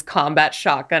hand, his combat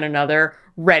shotgun another,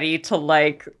 ready to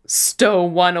like stow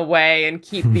one away and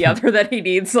keep the other that he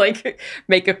needs, like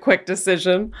make a quick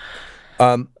decision.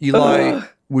 Eli,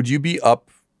 would you be up?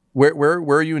 Where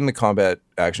are you in the combat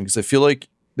action? Because I feel like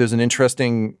there's an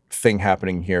interesting thing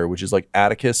happening here, which is like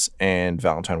Atticus and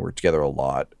Valentine work together a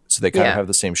lot. So they kind of have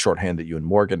the same shorthand that you and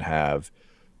Morgan have,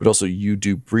 but also you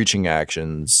do breaching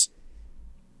actions.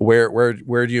 Where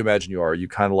do you imagine you are? Are you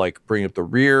kind of like bringing up the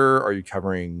rear? Are you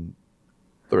covering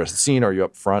the rest of the scene? Are you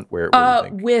up front? Where do you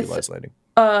think Eli's landing?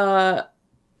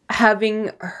 Having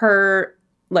her,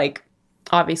 like,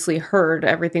 obviously heard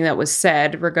everything that was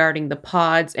said regarding the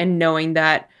pods, and knowing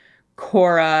that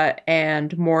Cora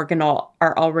and Morgan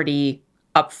are already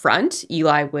up front,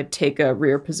 Eli would take a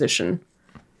rear position.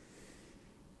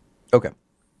 Okay,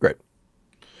 great.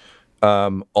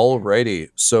 Alrighty.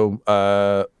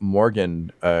 So,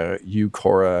 Morgan, you,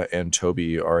 Cora, and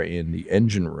Toby are in the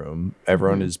engine room.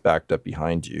 Everyone is backed up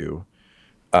behind you.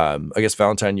 I guess,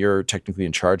 Valentine, you're technically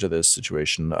in charge of this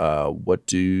situation. What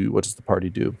does the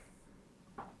party do?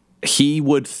 he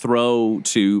would throw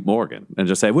to Morgan and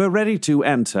just say, "We're ready to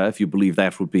enter if you believe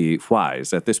that would be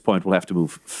wise. At this point, we'll have to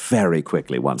move very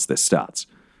quickly once this starts."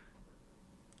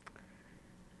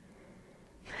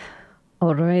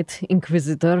 All right,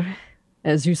 Inquisitor,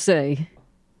 as you say.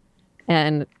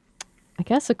 And I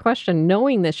guess a question,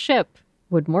 knowing this ship,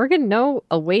 would Morgan know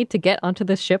a way to get onto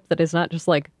this ship that is not just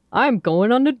like, I'm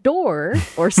going on the door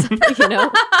or something, you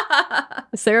know?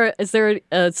 Is there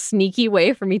a sneaky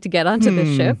way for me to get onto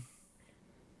this ship?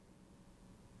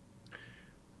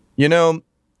 You know,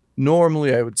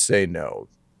 normally I would say no.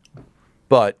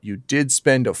 But you did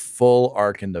spend a full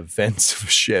arc in the vents of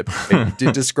a ship. And you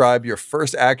did describe your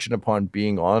first action upon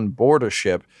being on board a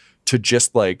ship to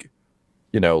just like,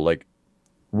 you know, like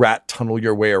rat tunnel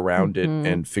your way around it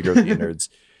and figure out the innards.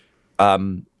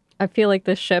 I feel like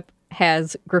this ship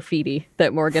has graffiti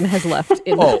that Morgan has left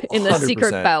in the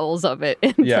secret 100%. bowels of it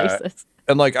in places.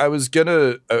 And like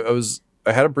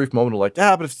I had a brief moment of like,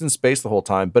 but if it's in space the whole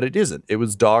time, but it isn't. It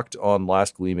was docked on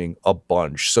Last Gleaming a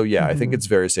bunch. So yeah, I think it's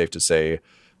very safe to say,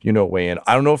 you know, way in.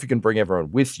 I don't know if you can bring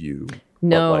everyone with you.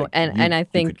 No, but, like, and I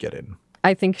think you could get in.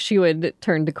 I think she would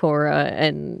turn to Cora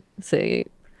and say,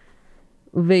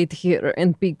 wait here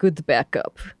and be good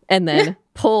backup. And then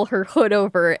pull her hood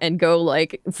over and go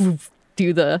like,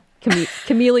 do the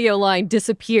Camelio line,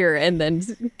 disappear, and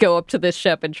then go up to this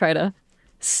ship and try to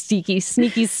sneaky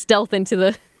stealth into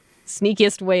the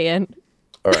sneakiest way in.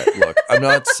 All right, look, I'm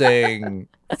not saying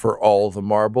for all the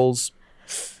marbles,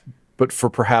 but for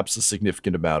perhaps a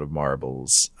significant amount of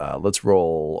marbles. Let's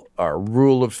roll our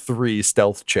rule of 3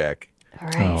 stealth check. All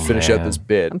right. Finish out this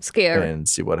bit. I'm scared. And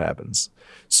see what happens.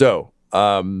 So,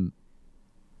 I'm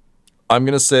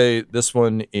going to say this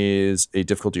one is a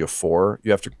difficulty of 4.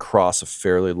 You have to cross a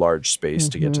fairly large space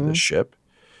to get to this ship.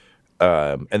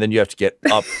 And then you have to get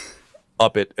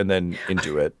up it and then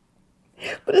into it.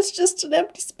 But it's just an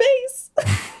empty space.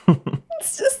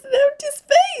 It's just an empty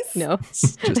space. No,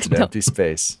 It's just an empty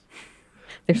space.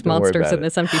 there's Don't worry monsters about in it.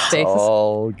 this empty space.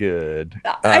 All good.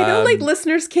 I know like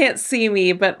listeners can't see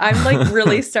me, but I'm like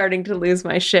really starting to lose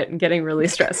my shit and getting really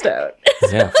stressed out.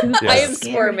 Yeah. I am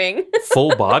squirming.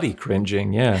 Full body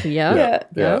cringing. Yeah.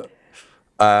 Yeah.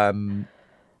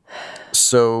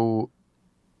 So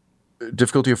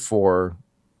difficulty of 4.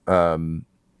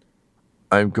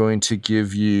 I'm going to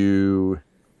give you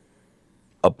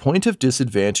a point of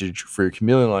disadvantage for your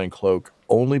chameleon line cloak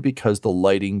only because the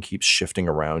lighting keeps shifting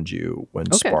around you when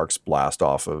sparks blast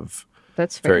off of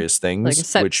That's fair. various things.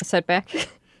 Like a which setback.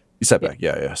 setback.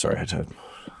 Yeah. Sorry, I had to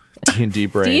D&D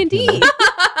brain. D&D.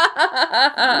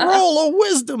 Roll a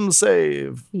wisdom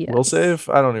save. Yes. Will save?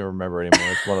 I don't even remember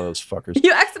anymore. It's one of those fuckers.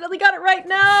 You accidentally got it right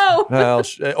now. Well,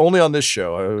 only on this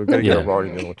show. I'm gonna get it wrong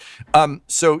in the other one.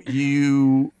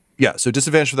 So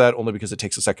disadvantage for that only because it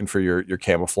takes a second for your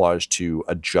camouflage to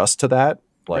adjust to that.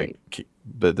 Like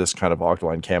this kind of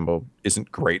octoline camo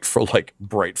isn't great for like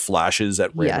bright flashes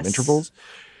at random intervals.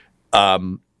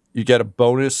 You get a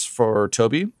bonus for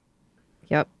Toby.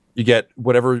 Yep. You get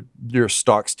whatever your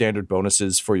stock standard bonus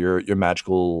is for your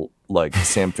magical like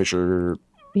Sam Fisher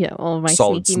Yeah, all of my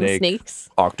solid sneaking snake snakes.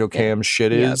 Octocam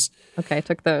shit Yep. is. Okay, I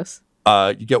took those.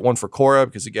 You get one for Cora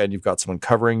because again you've got someone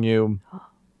covering you.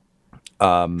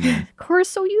 Cora's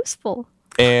so useful.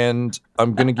 And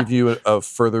I'm going to give you a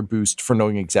further boost for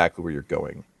knowing exactly where you're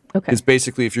going. Okay. Because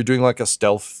basically, if you're doing like a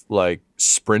stealth like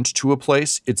sprint to a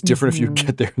place, it's different if you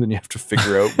get there and then you have to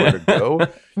figure out where to go.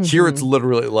 Here, it's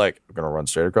literally like, I'm going to run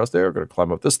straight across there. I'm going to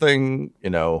climb up this thing.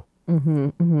 You know,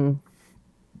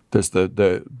 there's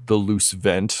the loose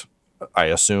vent, I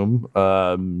assume.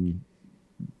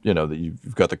 You know that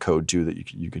you've got the code too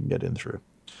that you can get in through.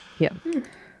 Yeah.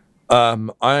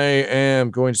 I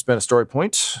am going to spend a story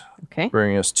point. Okay.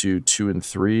 Bringing us to 2 and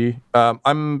 3.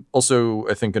 I'm also,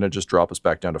 I think, going to just drop us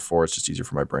back down to 4. It's just easier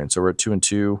for my brain. So we're at 2 and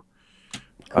 2.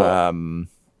 Cool.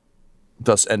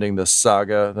 Thus ending the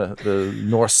saga, the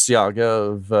Norse saga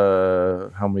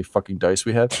of how many fucking dice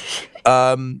we had.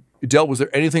 Del, was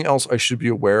there anything else I should be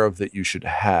aware of that you should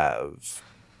have?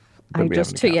 I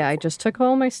just took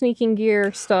all my sneaking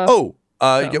gear stuff. You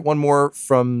get one more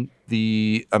from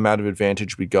the amount of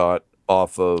advantage we got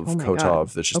off of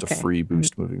Kotov. That's just a free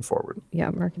boost moving forward. Yeah,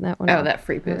 I'm marking that one. Oh, out. that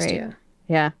free boost, Right. yeah.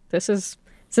 Yeah, this is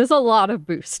a lot of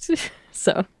boost.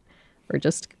 So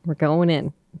we're going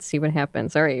in. Let's see what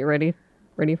happens. All right, you ready?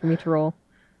 Ready for me to roll?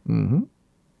 Mm-hmm.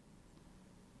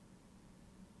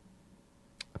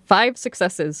 5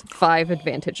 successes, 5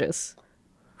 advantages.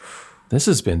 This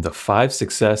has been the 5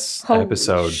 success Holy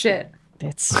episode. shit.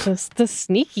 It's just the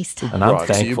sneaky stuff. And I'm Brought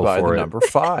to you thankful by for the it. number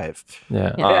 5.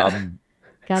 Yeah. Yeah.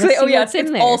 Gotta see It's what's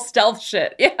in there. all stealth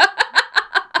shit. Yeah.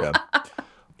 Yeah.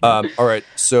 All right.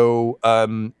 So,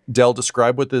 Del,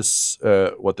 describe what this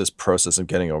process of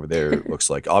getting over there looks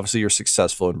like. Obviously, you're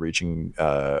successful in reaching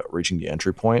the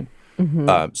entry point.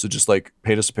 So, just like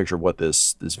paint us a picture of what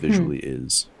this visually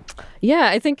is. Yeah,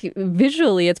 I think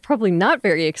visually it's probably not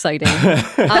very exciting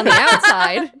on the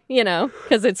outside,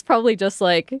 because it's probably just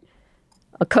like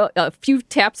a few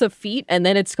taps of feet and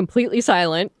then it's completely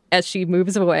silent as she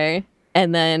moves away.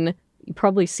 And then you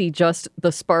probably see just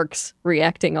the sparks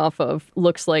reacting off of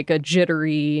looks like a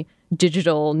jittery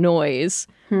digital noise.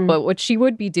 But what she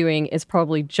would be doing is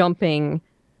probably jumping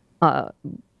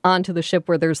onto the ship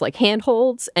where there's like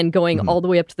handholds and going all the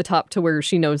way up to the top to where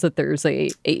she knows that there's a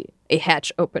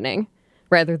hatch opening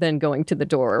rather than going to the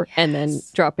door and then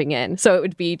dropping in. So it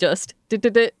would be just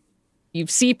you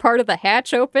see part of the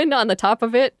hatch open on the top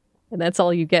of it, and that's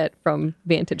all you get from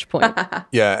vantage point.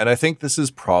 Yeah, and I think this is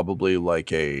probably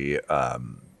like a I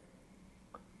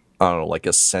don't know, like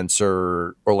a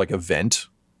sensor or like a vent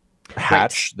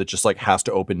hatch that just like has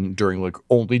to open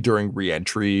only during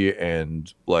re-entry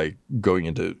and like going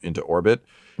into orbit.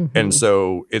 And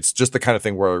so it's just the kind of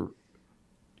thing where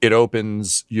it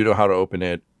opens, you know how to open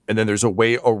it, and then there's a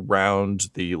way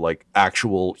around the like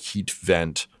actual heat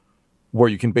vent where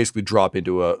you can basically drop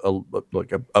into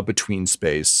a between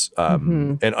space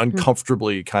and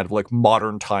uncomfortably kind of like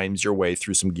modern times your way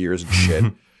through some gears and shit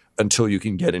until you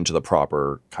can get into the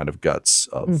proper kind of guts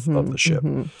of the ship.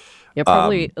 Yeah,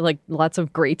 probably like lots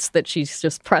of grates that she's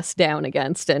just pressed down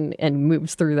against and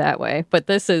moves through that way. But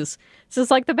this is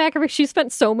like the back of her. She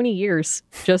spent so many years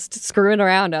just screwing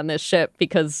around on this ship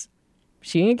because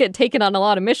she didn't get taken on a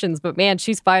lot of missions, but man,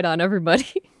 she spied on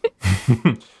everybody.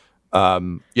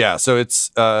 Yeah, so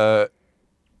it's a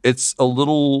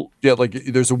little like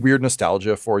there's a weird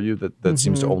nostalgia for you that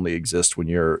seems to only exist when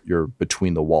you're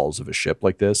between the walls of a ship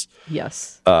like this.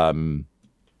 Yes.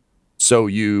 So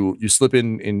you slip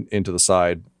into the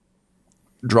side,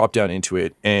 drop down into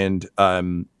it, and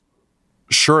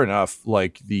sure enough,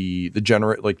 like the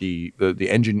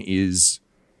engine is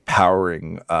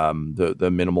powering the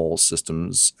minimal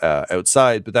systems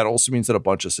outside, but that also means that a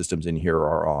bunch of systems in here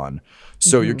are on.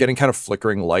 So you're getting kind of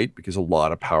flickering light because a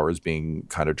lot of power is being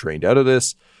kind of drained out of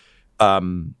this.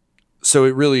 So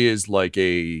it really is like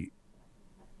a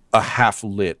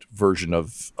half-lit version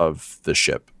of the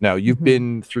ship. Now, you've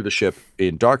been through the ship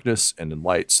in darkness and in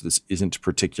light, so this isn't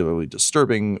particularly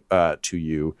disturbing to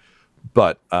you,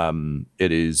 but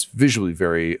it is visually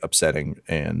very upsetting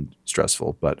and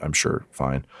stressful, but I'm sure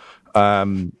fine.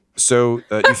 So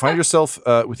you find yourself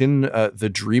within the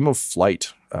Dream of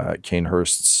Flight, Kane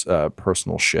Hurst's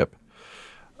personal ship.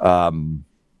 Again,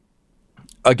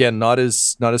 not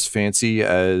as fancy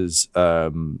as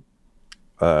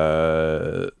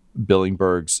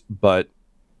Billingberg's, but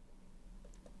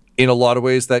in a lot of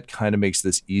ways that kind of makes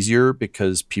this easier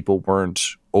because people weren't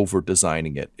over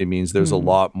designing it. It means there's a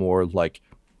lot more like,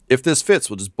 if this fits,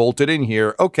 we'll just bolt it in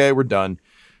here. Okay, we're done.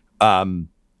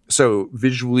 So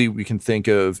visually we can think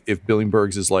of if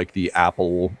Billingberg's is like the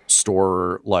Apple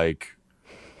store, like,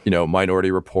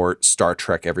 Minority Report, Star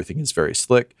Trek, everything is very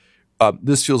slick.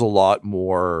 This feels a lot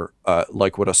more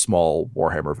like what a small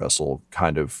Warhammer vessel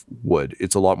kind of would.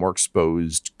 It's a lot more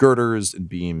exposed girders and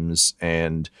beams,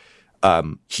 and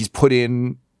he's put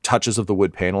in touches of the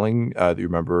wood paneling that you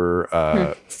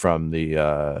remember from the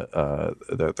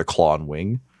claw and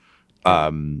wing.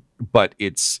 But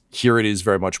it is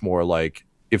very much more like,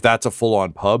 if that's a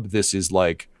full-on pub, this is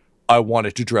like, I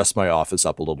wanted to dress my office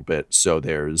up a little bit, so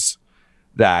there's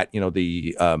that,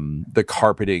 the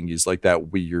carpeting is like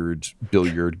that weird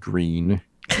billiard green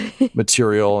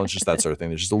material, and it's just that sort of thing.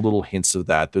 There's just a little hints of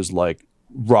that. There's like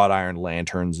wrought iron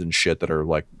lanterns and shit that are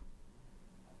like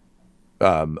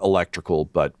electrical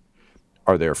but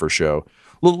are there for show.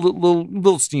 Little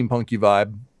steampunky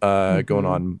vibe going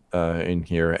on in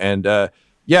here, and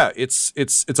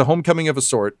it's a homecoming of a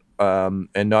sort,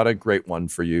 and not a great one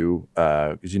for you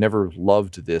because you never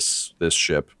loved this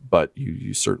ship, but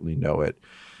you certainly know it.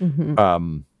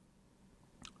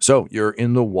 So you're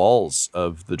in the walls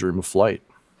of the Dream of Flight.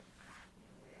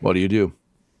 What do?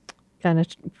 Kind of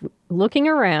looking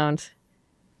around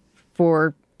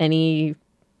for any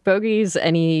bogeys,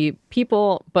 any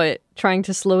people, but trying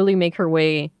to slowly make her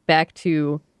way back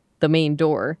to the main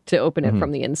door to open it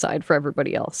from the inside for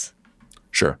everybody else.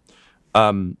 Sure.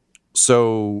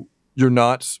 So you're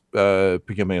not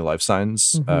picking up any life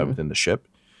signs within the ship.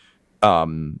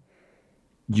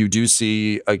 You do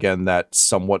see, again, that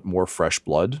somewhat more fresh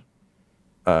blood,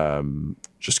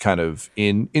 just kind of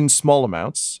in small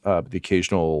amounts, the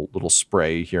occasional little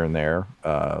spray here and there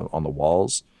on the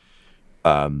walls.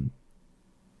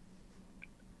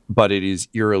 but it is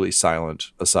eerily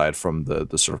silent aside from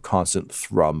the sort of constant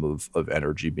thrum of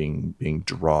energy being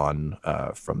drawn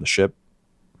from the ship.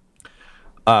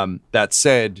 That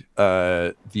said,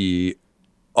 the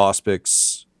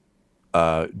Auspex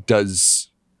does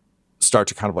start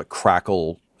to kind of like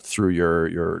crackle through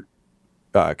your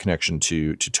connection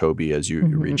to Toby as you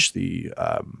reach the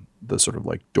sort of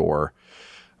like door,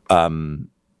 and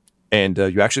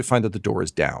you actually find that the door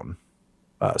is down.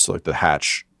 So like the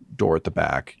hatch door at the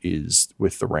back is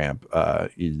with the ramp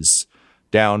is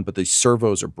down, but the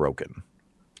servos are broken.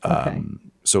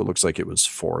 So it looks like it was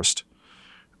forced.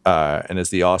 And as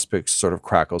the Auspex sort of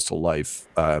crackles to life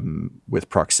with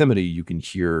proximity, you can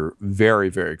hear very,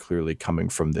 very clearly coming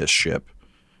from this ship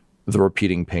the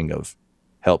repeating ping of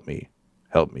 "Help me,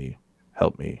 help me,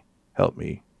 help me, help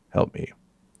me, help me,"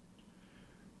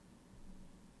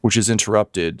 which is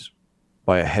interrupted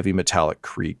by a heavy metallic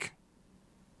creak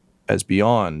as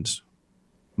beyond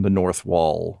the north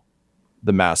wall,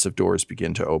 the massive doors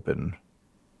begin to open,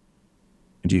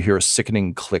 and you hear a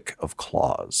sickening click of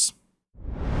claws.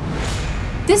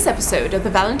 This episode of the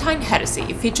Valentine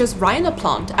Heresy features Ryan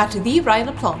LaPlante at the Ryan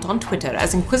LaPlante on Twitter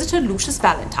as Inquisitor Lucius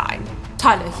Valentine,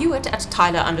 Tyler Hewitt at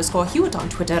Tyler_Hewitt on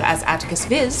Twitter as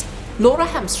AtticusViz, Laura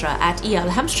Hamstra at EL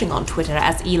Hamstring on Twitter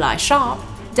as Eli Sharp,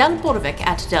 Del Borovic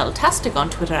at Deltastic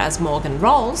on Twitter as Morgan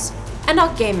Rawls, and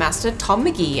our Game Master Tom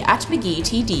McGee at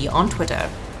McGeeTD on Twitter.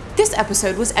 This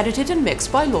episode was edited and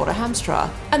mixed by Laura Hamstra,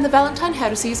 and the Valentine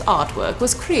Heresy's artwork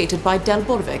was created by Del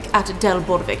Borovic at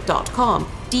delborovic.com,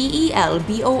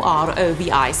 DELBOROVIC.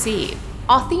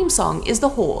 Our theme song is The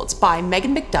Hordes by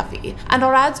Megan McDuffie, and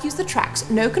our ads use the tracks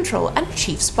No Control and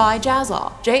Chiefs by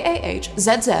Jazzar,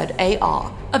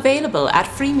 JAHZZAR, available at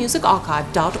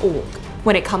freemusicarchive.org.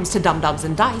 When it comes to Dum-Dums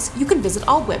and Dice, you can visit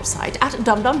our website at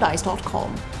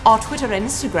dumdumdice.com. Our Twitter and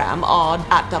Instagram are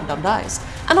at dumdumdice,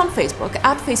 and on Facebook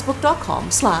at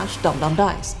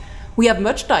facebook.com/dumdumdice. We have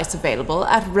merchandise available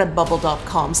at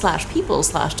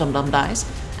redbubble.com/people/dumdumdice,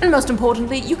 and most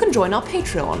importantly, you can join our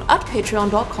Patreon at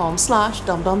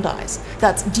patreon.com/dumdumdice.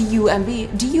 That's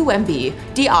DUMBDICE.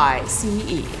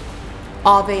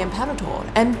 Ave Imperator,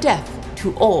 and death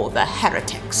to all the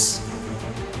heretics.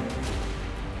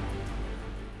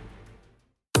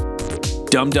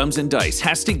 Dum-Dums and Dice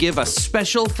has to give a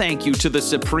special thank you to the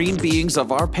supreme beings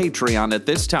of our Patreon at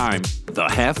this time. The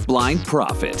Half-Blind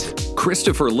Prophet,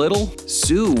 Christopher Little,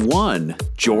 Sue One,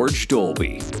 George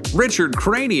Dolby, Richard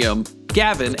Cranium,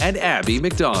 Gavin and Abby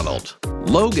McDonald,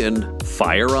 Logan,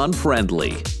 Fire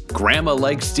Unfriendly, Grandma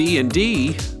Likes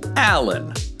D&D,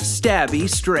 Alan, Stabby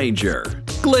Stranger,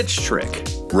 Glitch Trick,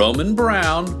 Roman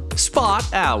Brown, Spot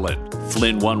Allen,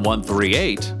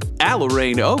 Flynn1138,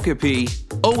 Alarain Okapi,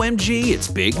 OMG, it's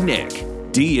Big Nick,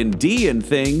 D&D and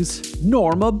Things,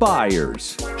 Norma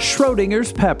Byers,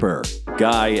 Schrodinger's Pepper,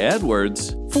 Guy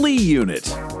Edwards, Flea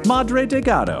Unit, Madre de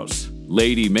Gatos,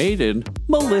 Lady Maiden,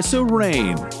 Melissa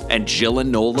Rain, and Jill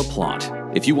and Noel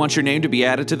LaPlante. If you want your name to be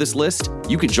added to this list,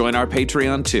 you can join our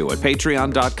Patreon too at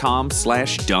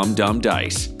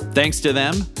patreon.com/dumdumdice. Thanks to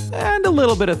them, and a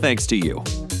little bit of thanks to you.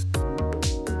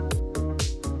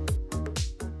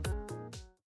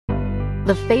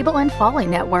 The Fable and Folly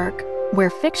Network, where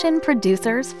fiction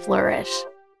producers flourish.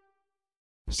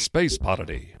 Space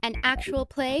Podity, an actual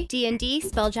play D&D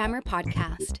Spelljammer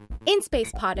podcast. In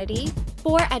Space Podity,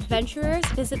 4 adventurers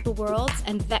visit the worlds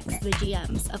and vex the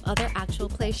GMs of other actual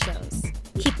play shows.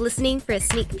 Keep listening for a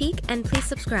sneak peek, and please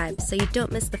subscribe so you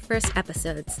don't miss the first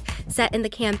episodes, set in the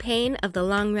campaign of the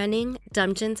long-running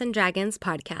Dungeons & Dragons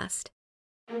podcast.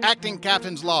 Acting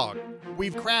Captain's Log.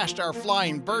 We've crashed our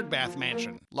flying birdbath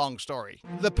mansion. Long story.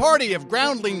 The party of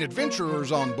groundling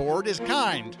adventurers on board is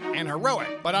kind and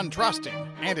heroic, but untrusting,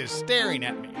 and is staring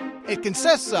at me. It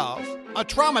consists of a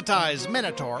traumatized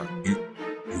Minotaur. You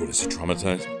want to say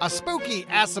traumatized? A spooky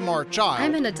Aasimar child.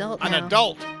 I'm an adult now. An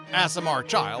adult Aasimar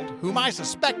child, whom I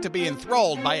suspect to be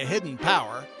enthralled by a hidden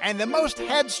power, and the most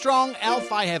headstrong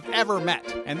elf I have ever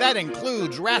met. And that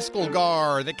includes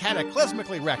Rascalgar, the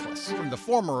cataclysmically reckless, from the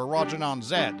former Erogenon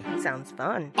Zed. Sounds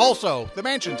fun. Also, the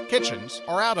mansion's kitchens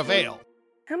are out of ale.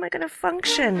 How am I going to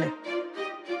function?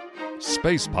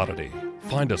 Space Podity.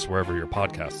 Find us wherever your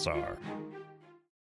podcasts are.